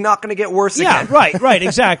that she's not going to get worse again. Yeah, right.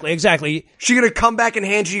 Exactly. She going to come back and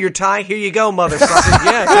hand you your tie? Here you go, motherfucker.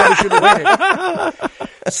 Yeah, I should have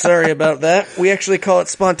waited. Sorry about that. We actually call it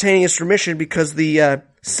spontaneous remission because the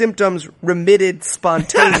symptoms remitted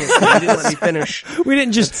spontaneously. You didn't let me finish. We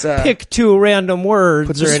didn't just pick 2 random words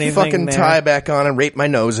put or this anything. Fucking there. tie back on and rape my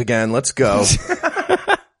nose again. Let's go.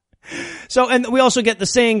 So, and we also get the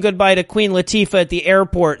saying goodbye to Queen Latifah at the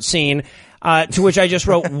airport scene. To which I just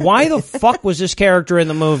wrote, why the fuck was this character in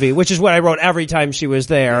the movie? Which is what I wrote every time she was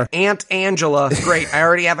there. Aunt Angela. Great. I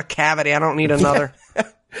already have a cavity. I don't need another.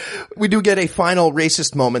 We do get a final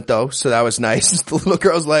racist moment, though, so that was nice. The little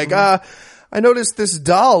girl's like, I noticed this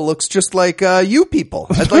doll looks just like you people.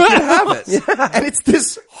 I'd like you to have it. Yeah. And it's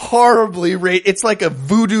this horribly it's like a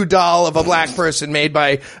voodoo doll of a black person made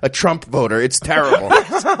by a Trump voter. It's terrible.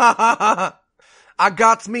 I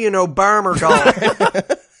got me an Obama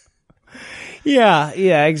doll. Yeah,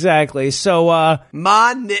 exactly. So,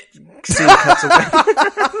 my scene cuts away.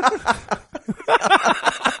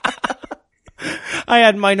 I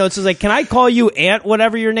had my notes as like, can I call you Aunt,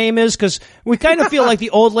 whatever your name is? Because we kind of feel like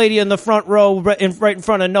the old lady in the front row, right in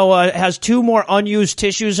front of Noah, has 2 more unused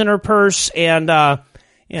tissues in her purse, and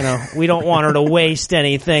we don't want her to waste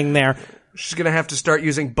anything there. She's gonna have to start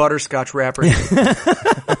using butterscotch wrappers.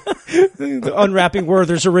 Unwrapping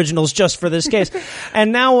Werther's originals just for this case.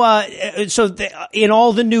 And now, in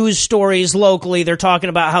all the news stories locally, they're talking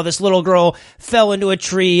about how this little girl fell into a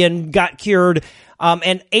tree and got cured.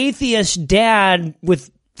 An atheist dad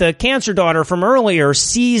with the cancer daughter from earlier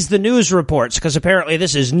sees the news reports because apparently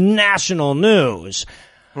this is national news.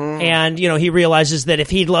 And, he realizes that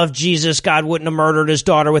if he'd loved Jesus, God wouldn't have murdered his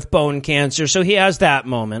daughter with bone cancer. So he has that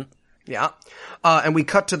moment. Yeah. And we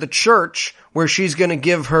cut to the church where she's going to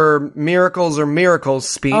give her miracles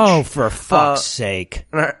speech. Oh, for fuck's sake.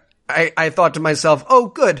 And I thought to myself, oh,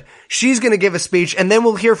 good. She's going to give a speech, and then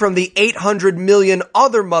we'll hear from the 800 million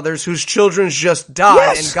other mothers whose children just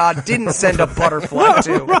died, and God didn't send a butterfly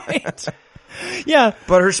to. Right. Yeah.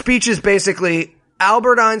 But her speech is basically,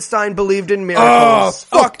 Albert Einstein believed in miracles.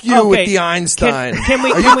 Oh, fuck you with the Einstein.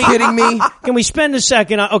 Are you kidding me? Can we spend a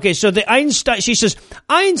second on, so the she says,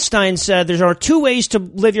 Einstein said there are 2 ways to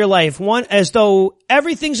live your life. One, as though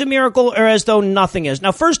everything's a miracle, or as though nothing is.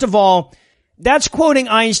 Now, first of all, that's quoting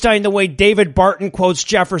Einstein the way David Barton quotes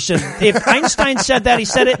Jefferson. If Einstein said that, he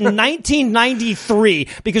said it in 1993,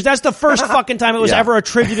 because that's the first fucking time it was ever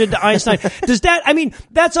attributed to Einstein.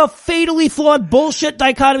 That's a fatally flawed bullshit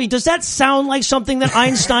dichotomy. Does that sound like something that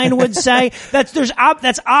Einstein would say?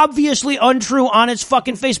 That's obviously untrue on its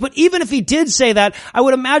fucking face. But even if he did say that, I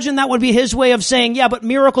would imagine that would be his way of saying, yeah, but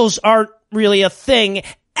miracles aren't really a thing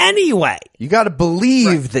anyway. You got to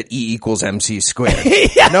believe that E equals MC squared.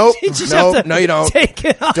 No, you don't. Take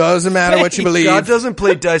it off. Doesn't matter what you believe. God doesn't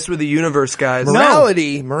play dice with the universe, guys.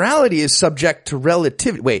 Morality is subject to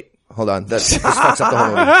relativity. Wait, Hold on. This fucks up the whole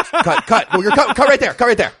movie. Cut. Well, cut right there. Cut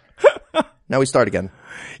right there. Now we start again.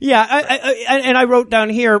 Yeah, I wrote down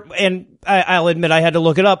here, and I'll admit I had to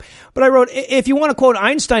look it up, but I wrote, if you want to quote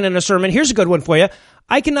Einstein in a sermon, here's a good one for you.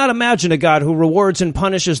 I cannot imagine a God who rewards and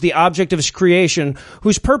punishes the object of his creation,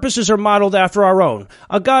 whose purposes are modeled after our own.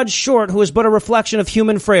 A God short who is but a reflection of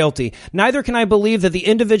human frailty. Neither can I believe that the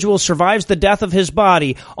individual survives the death of his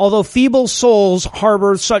body, although feeble souls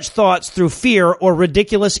harbor such thoughts through fear or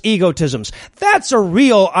ridiculous egotisms. That's a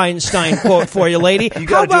real Einstein quote for you, lady. You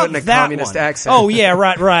gotta do it in a communist accent. Oh, yeah,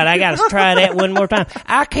 right. I gotta try that one more time.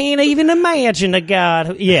 I can't even imagine a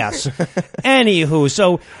God. Yes. Anywho,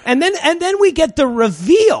 so, and then we get the reveal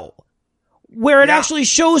where it actually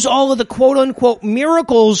shows all of the quote-unquote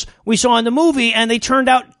miracles we saw in the movie, and they turned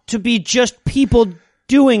out to be just people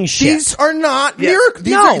doing shit. These are not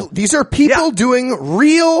miracles. These are people doing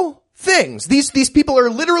real things. These people are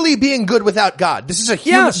literally being good without God. This is a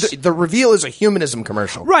human, the reveal is a humanism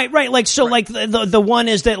commercial. Right. Like, so like the one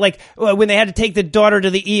is that like when they had to take the daughter to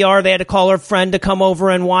the ER, they had to call her friend to come over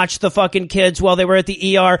and watch the fucking kids while they were at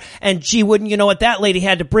the ER. And gee, wouldn't you know what, that lady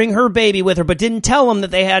had to bring her baby with her, but didn't tell them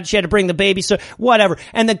that she had to bring the baby. So whatever.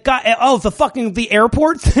 And the guy, the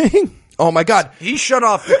airport thing. Oh my God. He shut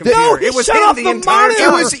off the computer. No, it was shut him off the the entire monitor.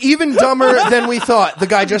 time. It was even dumber than we thought. The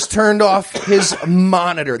guy just turned off his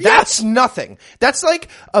monitor. That's nothing. That's like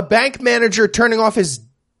a bank manager turning off his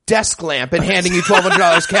desk lamp and handing you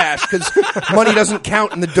 $1,200 cash because money doesn't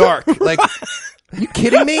count in the dark. Like, are you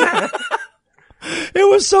kidding me? It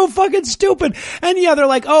was so fucking stupid. And yeah, they're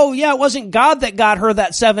like, oh yeah, it wasn't God that got her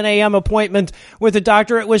that 7 a.m. appointment with the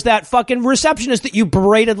doctor. It was that fucking receptionist that you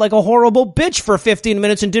berated like a horrible bitch for 15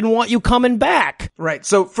 minutes and didn't want you coming back. Right.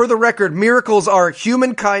 So for the record, miracles are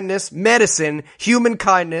human kindness, medicine, human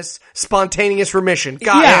kindness, spontaneous remission.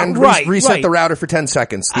 Got Yeah, it. And right, reset right. the router for 10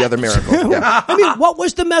 seconds. The other miracle. Yeah. I mean, what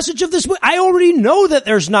was the message of this? I already know that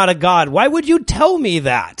there's not a God. Why would you tell me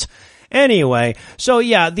that? Anyway, so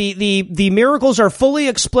yeah, the miracles are fully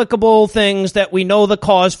explicable things that we know the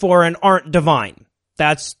cause for and aren't divine.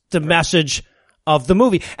 That's the message of the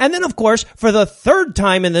movie. And then, of course, for the third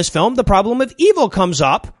time in this film, the problem of evil comes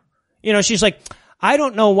up. You know, she's like, I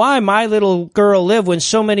don't know why my little girl lived when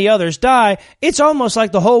so many others die. It's almost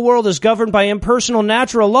like the whole world is governed by impersonal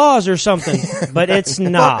natural laws or something. But it's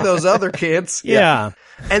not. Fuck those other kids. Yeah.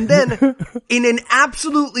 And then, in an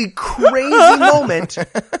absolutely crazy moment,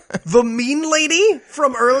 the mean lady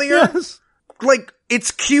from earlier, like,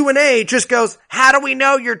 it's Q&A, just goes, how do we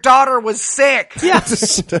know your daughter was sick?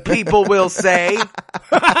 Yes. People will say.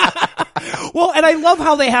 Well, and I love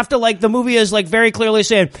how they have to, like, the movie is, like, very clearly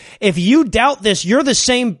saying, if you doubt this, you're the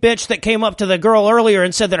same bitch that came up to the girl earlier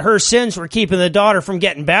and said that her sins were keeping the daughter from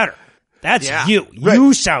getting better. That's you. Right.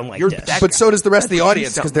 You sound like this. But so does the rest of the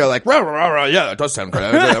audience because they're like, rah, rah, rah, yeah, that does sound good.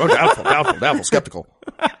 Doubtful, skeptical.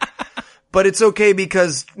 But it's okay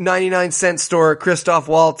because 99-cent store Christoph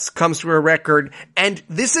Waltz comes to her record, and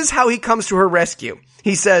this is how he comes to her rescue.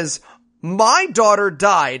 He says, my daughter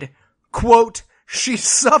died, quote, she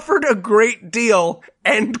suffered a great deal,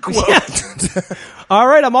 end quote. All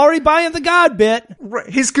right, I'm already buying the God bit.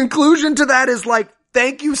 His conclusion to that is like,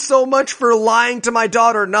 thank you so much for lying to my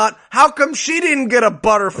daughter, not, how come she didn't get a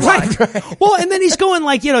butterfly? Right. Well, and then he's going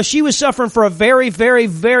like, you know, she was suffering for a very, very,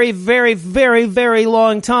 very, very, very, very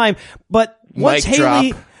long time. But once Mic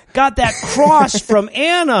Haley drop. got that cross from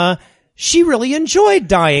Anna, she really enjoyed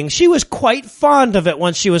dying. She was quite fond of it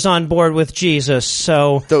once she was on board with Jesus.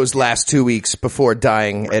 So Those last 2 weeks before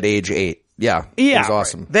dying at age 8. Yeah. It was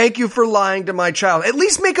awesome. Thank you for lying to my child. At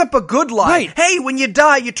least make up a good lie. Right. Hey, when you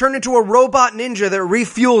die, you turn into a robot ninja that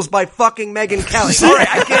refuels by fucking Megyn Kelly. All right,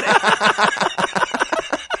 I get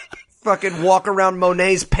it. Fucking walk around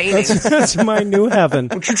Monet's paintings. that's my new heaven.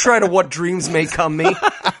 Don't you try to what dreams may come me.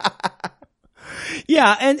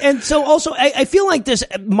 Yeah, and so also, I feel like this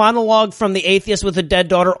monologue from the atheist with the dead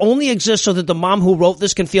daughter only exists so that the mom who wrote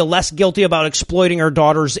this can feel less guilty about exploiting her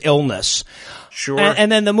daughter's illness. Sure. And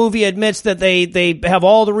then the movie admits that they have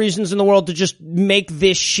all the reasons in the world to just make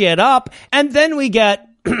this shit up, and then we get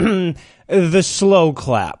the slow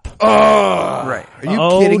clap. Right. Are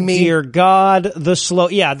you kidding me? Oh, dear God,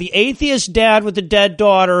 the atheist dad with the dead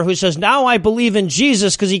daughter who says, now I believe in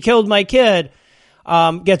Jesus because he killed my kid,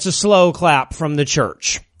 gets a slow clap from the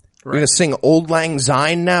church. We're going to sing Old Lang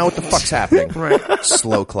Syne now? What the fuck's happening? Right.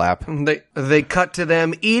 Slow clap. They cut to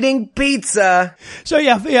them eating pizza. So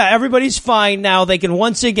yeah, everybody's fine now. They can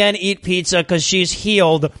once again eat pizza because she's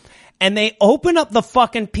healed. and they open up the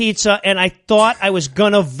fucking pizza, and I thought I was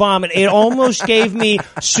gonna vomit. It almost gave me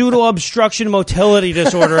pseudo-obstruction motility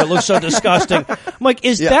disorder. It looks so disgusting. I'm like,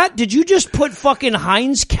 did you just put fucking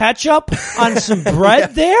Heinz ketchup on some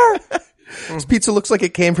bread there? This pizza looks like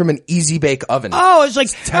it came from an Easy Bake oven. Oh, it's like,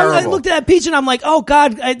 terrible. I looked at that pizza and I'm like, oh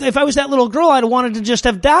God, if I was that little girl, I'd wanted to just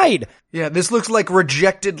have died. Yeah, this looks like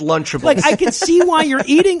rejected Lunchables. Like, I can see why you're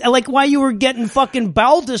eating, like why you were getting fucking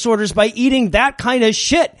bowel disorders by eating that kind of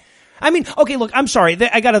shit. I mean, okay, look, I'm sorry.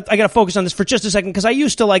 I gotta focus on this for just a second, because I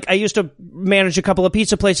used to manage a couple of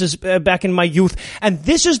pizza places back in my youth, and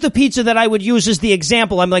this is the pizza that I would use as the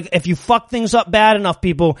example. I'm like, if you fuck things up bad enough,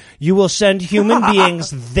 people, you will send human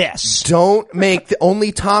beings this. Don't make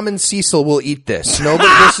only Tom and Cecil will eat this. Look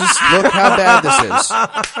how bad this is.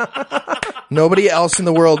 Nobody else in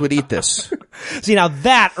the world would eat this. See, now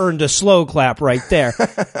that earned a slow clap right there.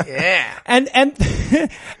 Yeah.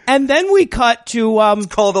 And then we cut to, it's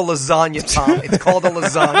called a lasagna, Tom. It's called a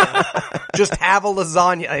lasagna. Just have a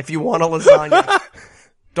lasagna if you want a lasagna.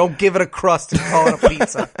 Don't give it a crust and call it a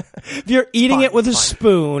pizza. If you're eating it with a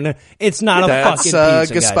spoon, it's not a fucking pizza,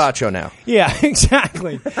 That's gazpacho now. Yeah,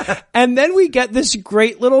 exactly. And then we get this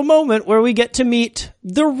great little moment where we get to meet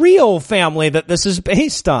the real family that this is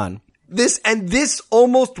based on. This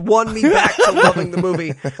almost won me back to loving the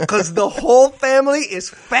movie, because the whole family is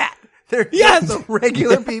fat. They're just the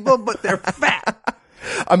regular people, but they're fat.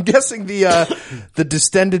 I'm guessing the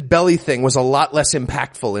distended belly thing was a lot less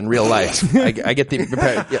impactful in real life. I get the.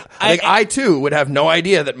 Yeah. I too would have no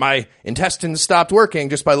idea that my intestines stopped working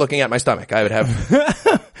just by looking at my stomach. I would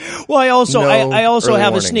have. Well, I also have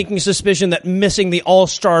warning. a sneaking suspicion that missing the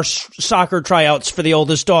all-star soccer tryouts for the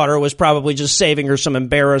oldest daughter was probably just saving her some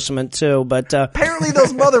embarrassment too. But apparently,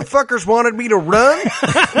 those motherfuckers wanted me to run.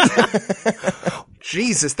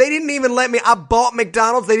 Jesus, they didn't even let me. I bought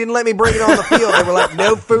McDonald's. They didn't let me bring it on the field. They were like,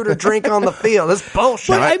 no food or drink on the field. That's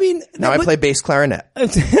bullshit. But, I play bass clarinet.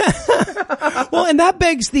 Well, and that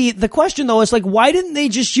begs the question though, is like, why didn't they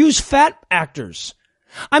just use fat actors?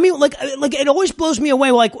 I mean, like it always blows me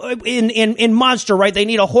away. Like in Monster, right? They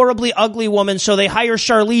need a horribly ugly woman, so they hire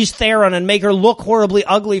Charlize Theron and make her look horribly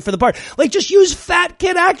ugly for the part. Like, just use fat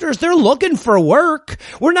kid actors. They're looking for work.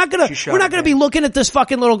 We're not gonna be looking at this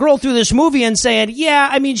fucking little girl through this movie and saying, yeah,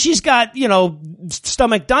 I mean, she's got,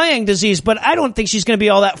 stomach dying disease, but I don't think she's gonna be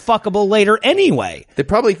all that fuckable later anyway. They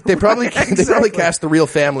probably cast the real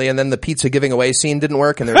family, and then the pizza giving away scene didn't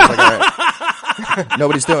work, and they're just like, all right.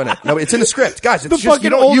 Nobody's doing it. No, it's in the script, guys. It's just you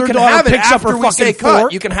can have it after we say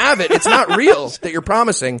cut. You can have it. It's not real that you're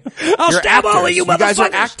promising. I'll stab all of you guys are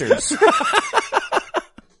actors.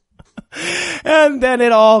 And then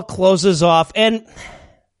it all closes off. And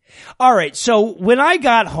all right, so when I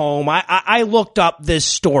got home, I looked up this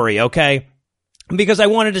story, okay? Because I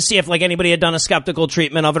wanted to see if anybody had done a skeptical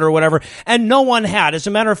treatment of it or whatever, and no one had. As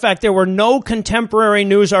a matter of fact, there were no contemporary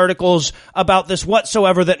news articles about this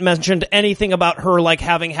whatsoever that mentioned anything about her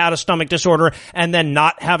having had a stomach disorder and then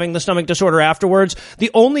not having the stomach disorder afterwards.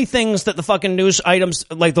 The only things that the fucking news items,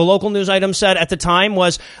 the local news items said at the time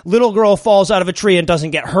was, little girl falls out of a tree and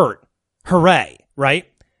doesn't get hurt. Hooray, right?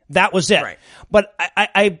 That was it. Right. But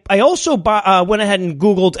I also went ahead and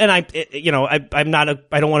Googled, and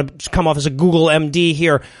I don't want to come off as a Google MD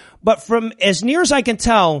here, but from as near as I can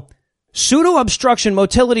tell, pseudo-obstruction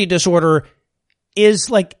motility disorder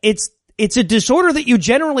is it's a disorder that you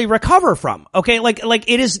generally recover from. Okay.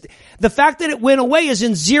 It is, the fact that it went away is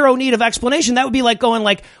in zero need of explanation. That would be like going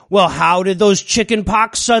well, how did those chicken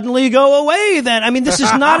pox suddenly go away then? I mean, this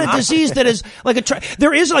is not a disease that is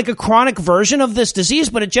there is a chronic version of this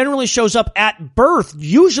disease, but it generally shows up at birth.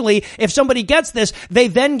 Usually, if somebody gets this, they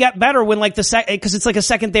then get better when because it's a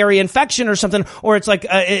secondary infection or something, or it's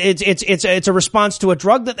it's a response to a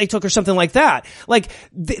drug that they took or something like that.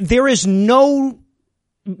 There is no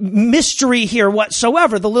mystery here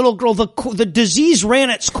whatsoever. The little girl, the disease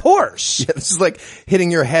ran its course. Yeah, this is like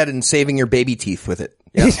hitting your head and saving your baby teeth with it.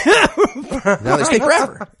 Yeah. Now they stay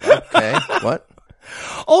forever. Okay, what?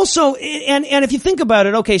 Also, and if you think about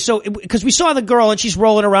it, okay, so because we saw the girl and she's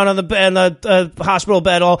rolling around on the hospital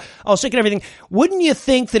bed, all sick and everything. Wouldn't you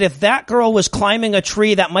think that if that girl was climbing a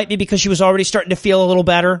tree, that might be because she was already starting to feel a little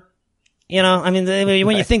better? I mean,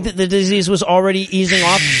 when you think that the disease was already easing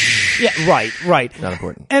off. Yeah, right. Not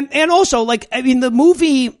important. And also, the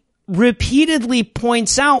movie repeatedly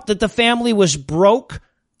points out that the family was broke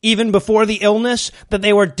even before the illness, that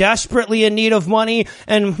they were desperately in need of money.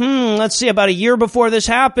 And let's see, about a year before this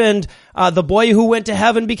happened, The Boy Who Went to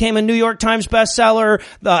Heaven became a New York Times bestseller.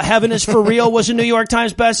 Heaven is for Real was a New York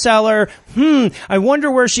Times bestseller. I wonder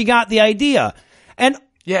where she got the idea. And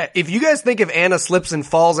Yeah, if you guys think if Anna slips and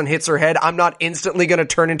falls and hits her head, I'm not instantly going to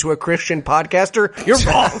turn into a Christian podcaster, you're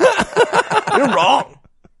wrong. You're wrong.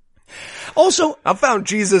 Also, I found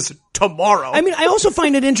Jesus tomorrow. I mean, I also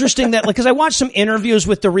find it interesting that, like, because I watched some interviews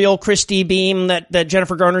with the real Christy Beam that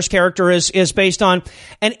Jennifer Garner's character is based on,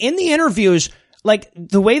 and in the interviews, like,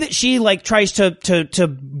 the way that she, like, tries to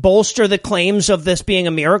bolster the claims of this being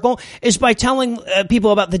a miracle is by telling people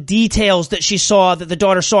about the details that she saw, that the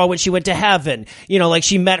daughter saw when she went to heaven. You know, like,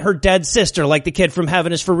 she met her dead sister, like the kid from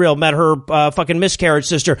Heaven is for Real, met her, fucking miscarriage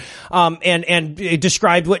sister, and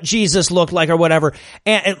described what Jesus looked like or whatever,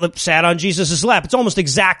 and sat on Jesus' lap. It's almost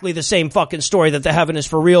exactly the same fucking story that the Heaven is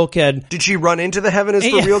for Real kid. Did she run into the Heaven is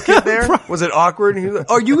for Real kid there? Was it awkward? And he was like,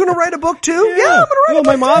 are you going to write a book too? Yeah, I'm going to write a book.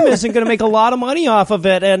 My mom isn't going to make a lot of money off of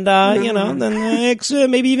it, and you know, then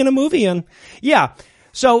maybe even a movie. And yeah,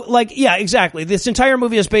 so, like, yeah, exactly, this entire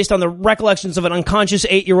movie is based on the recollections of an unconscious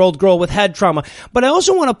 8-year-old girl with head trauma. But I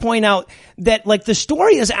also want to point out that, like, the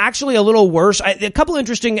story is actually a little worse. A couple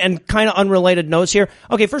interesting and kind of unrelated notes here.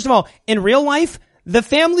 Okay, first of all, in real life, the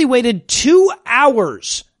family waited 2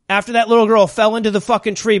 hours after that little girl fell into the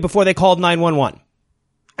fucking tree before they called 911.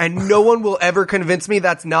 And no one will ever convince me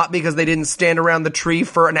that's not because they didn't stand around the tree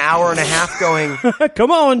for an hour and a half going, come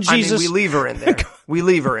on, Jesus. I mean, we leave her in there. We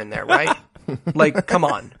leave her in there, right? Like, come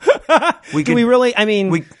on. Do we really, I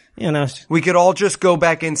mean, you know, we could all just go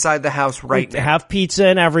back inside the house right now. Have pizza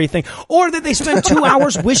and everything. Or that they spent 2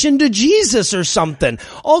 hours wishing to Jesus or something.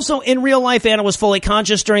 Also, in real life, Anna was fully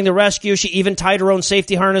conscious during the rescue. She even tied her own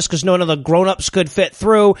safety harness because none of the grown-ups could fit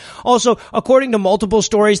through. Also, according to multiple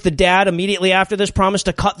stories, the dad immediately after this promised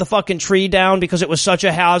to cut the fucking tree down because it was such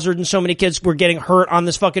a hazard and so many kids were getting hurt on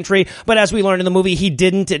this fucking tree. But as we learned in the movie, he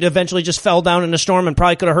didn't. It eventually just fell down in a storm and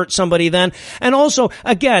probably could have hurt somebody then. And also,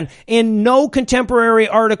 again, in no contemporary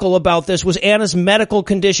article about this was Anna's medical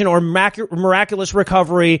condition or miraculous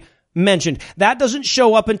recovery mentioned. That doesn't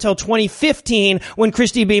show up until 2015 when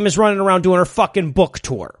Christy Beam is running around doing her fucking book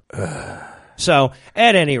tour. So,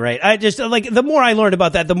 at any rate, I just, like, the more I learned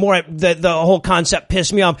about that, the more the whole concept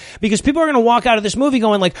pissed me off, because people are going to walk out of this movie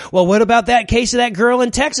going like, well, what about that case of that girl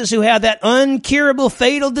in Texas who had that uncurable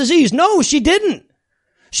fatal disease? No, she didn't.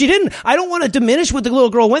 She didn't. I don't want to diminish what the little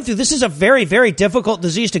girl went through. This is a very, very difficult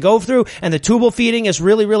disease to go through, and the tubal feeding is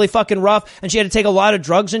really, really fucking rough, and she had to take a lot of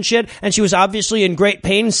drugs and shit, and she was obviously in great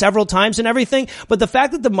pain several times and everything. But the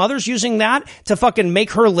fact that the mother's using that to fucking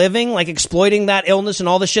make her living, like exploiting that illness and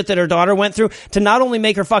all the shit that her daughter went through, to not only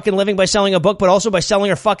make her fucking living by selling a book, but also by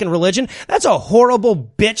selling her fucking religion, that's a horrible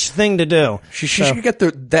bitch thing to do. She should get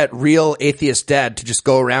that real atheist dad to just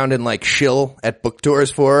go around and, like, shill at book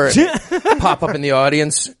tours for her and pop up in the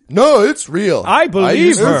audience. No, it's real. I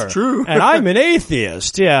believe her. It's true. And I'm an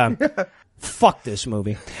atheist. Yeah. Fuck this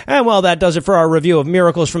movie. And well, that does it for our review of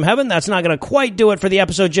Miracles from Heaven. That's not going to quite do it for the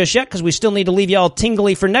episode just yet, because we still need to leave you all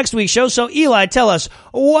tingly for next week's show. So, Eli, tell us,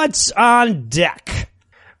 what's on deck?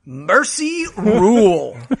 Mercy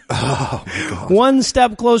Rule. Oh, my God. One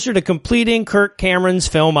step closer to completing Kirk Cameron's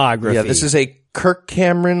filmography. Yeah, this is a Kirk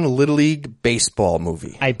Cameron Little League baseball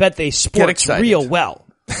movie. I bet they sports real well.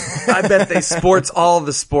 I bet they sports all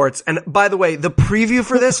the sports. And by the way, the preview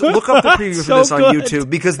for this, look up the preview for this on YouTube,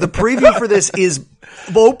 because the preview for this is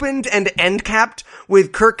opened and end capped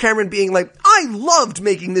with Kirk Cameron being like, I loved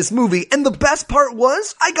making this movie, and the best part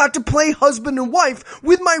was I got to play husband and wife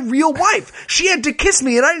with my real wife. She had to kiss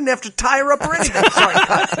me and I didn't have to tie her up or anything.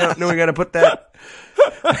 Sorry, no, we gotta put that.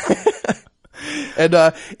 And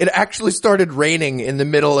it actually started raining in the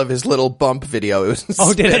middle of his little bump video. It was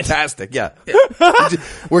fantastic. Yeah.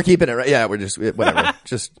 We're keeping it right. Yeah, we're just whatever.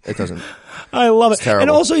 Just it doesn't. I love it. Terrible.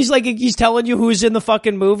 And also he's telling you who's in the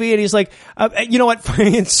fucking movie, and he's like, you know what?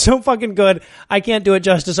 It's so fucking good. I can't do it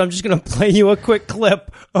justice. I'm just going to play you a quick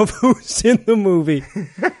clip of who's in the movie.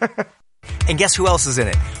 And guess who else is in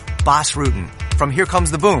it? Boss Rutan from Here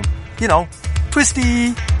Comes the Boom. You know,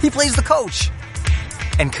 Twisty. He plays the coach.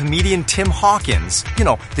 And comedian Tim Hawkins, you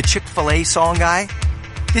know, the Chick-fil-A song guy.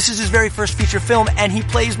 This is his very first feature film, and he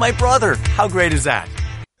plays my brother. How great is that?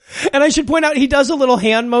 And I should point out, he does a little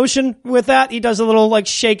hand motion with that. He does a little, like,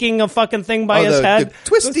 shaking a fucking thing by his head. The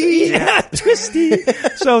twisty. Yeah, twisty.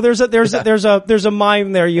 So there's a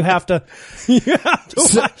mime there. You have to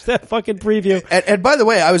watch that fucking preview. And by the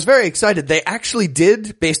way, I was very excited. They actually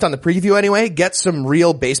did, based on the preview anyway, get some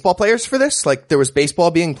real baseball players for this. Like, there was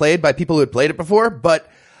baseball being played by people who had played it before, but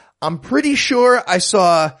I'm pretty sure I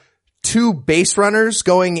saw 2 base runners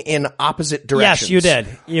going in opposite directions. Yes, you did.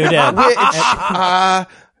 You did. Which,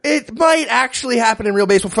 it might actually happen in real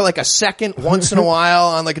baseball for like a second once in a while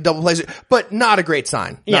on like a double play, but not a great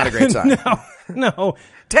sign. Not a great sign. No.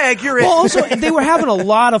 Tag, you're in. Well, also, they were having a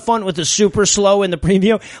lot of fun with the super slow in the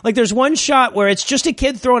preview. Like, there's one shot where it's just a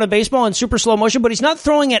kid throwing a baseball in super slow motion, but he's not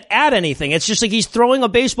throwing it at anything. It's just like he's throwing a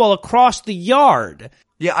baseball across the yard.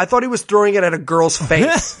 Yeah, I thought he was throwing it at a girl's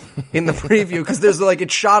face in the preview, because there's like a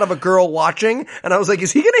shot of a girl watching, and I was like,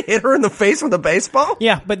 is he going to hit her in the face with a baseball?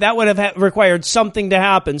 Yeah, but that would have required something to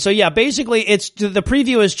happen. So yeah, basically the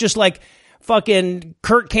preview is just like fucking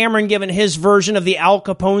Kirk Cameron giving his version of the Al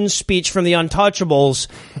Capone speech from the Untouchables,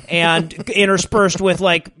 and interspersed with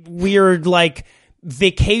like weird like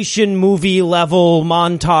vacation movie level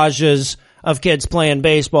montages of kids playing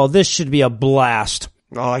baseball. This should be a blast.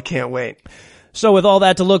 Oh, I can't wait. So with all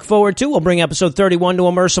that to look forward to, we'll bring episode 31 to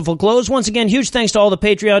a merciful close. Once again, huge thanks to all the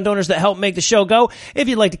Patreon donors that help make the show go. If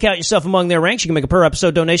you'd like to count yourself among their ranks, you can make a per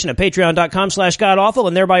episode donation at patreon.com/godawful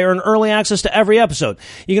and thereby earn early access to every episode.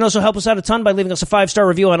 You can also help us out a ton by leaving us a 5-star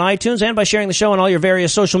review on iTunes and by sharing the show on all your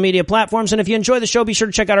various social media platforms. And if you enjoy the show, be sure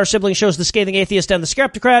to check out our sibling shows, The Scathing Atheist and The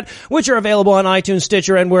Skeptocrat, which are available on iTunes,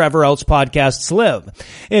 Stitcher, and wherever else podcasts live.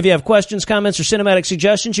 If you have questions, comments, or cinematic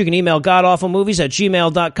suggestions, you can email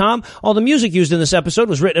godawfulmovies@gmail.com. All the music used in this episode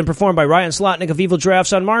was written and performed by Ryan Slotnick of Evil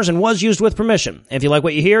Giraffes on Mars and was used with permission. If you like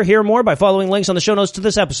what you hear more by following links on the show notes to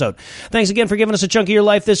this episode. Thanks again for giving us a chunk of your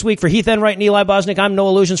life this week. For Heath Enright and Eli Bosnick, I'm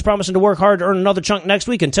Noah Illusions, promising to work hard to earn another chunk next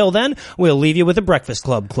week. Until then, we'll leave you with the Breakfast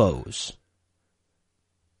Club close.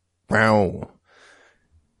 Wow.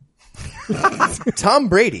 Tom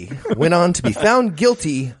Brady went on to be found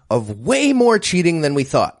guilty of way more cheating than we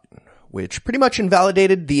thought, which pretty much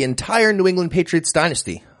invalidated the entire New England Patriots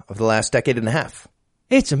dynasty of the last decade and a half.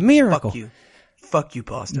 It's a miracle. Fuck you,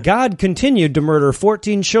 Boston. God continued to murder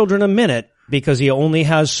 14 children a minute because he only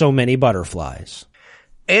has so many butterflies.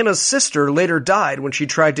 Anna's sister later died when she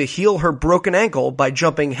tried to heal her broken ankle by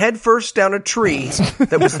jumping headfirst down a tree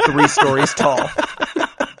that was 3 stories tall.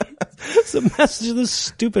 It's the message of this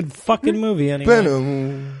stupid fucking movie anyway.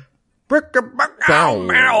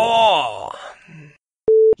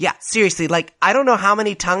 Yeah, seriously, like, I don't know how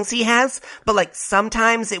many tongues he has, but like,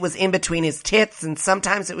 sometimes it was in between his tits and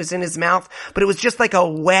sometimes it was in his mouth, but it was just like a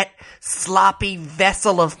wet, sloppy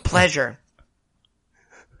vessel of pleasure.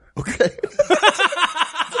 Okay.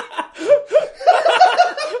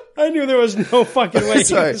 I knew there was no fucking way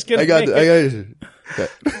he was gonna make it. Okay.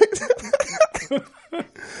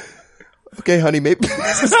 Okay, honey, maybe.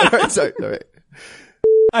 Sorry. All right.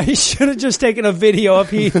 I should have just taken a video of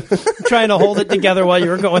he trying to hold it together while you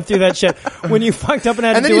were going through that shit. When you fucked up and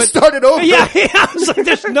had to do it. And then you started over. Yeah, I was like,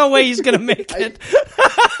 there's no way he's gonna make it.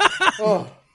 Oh.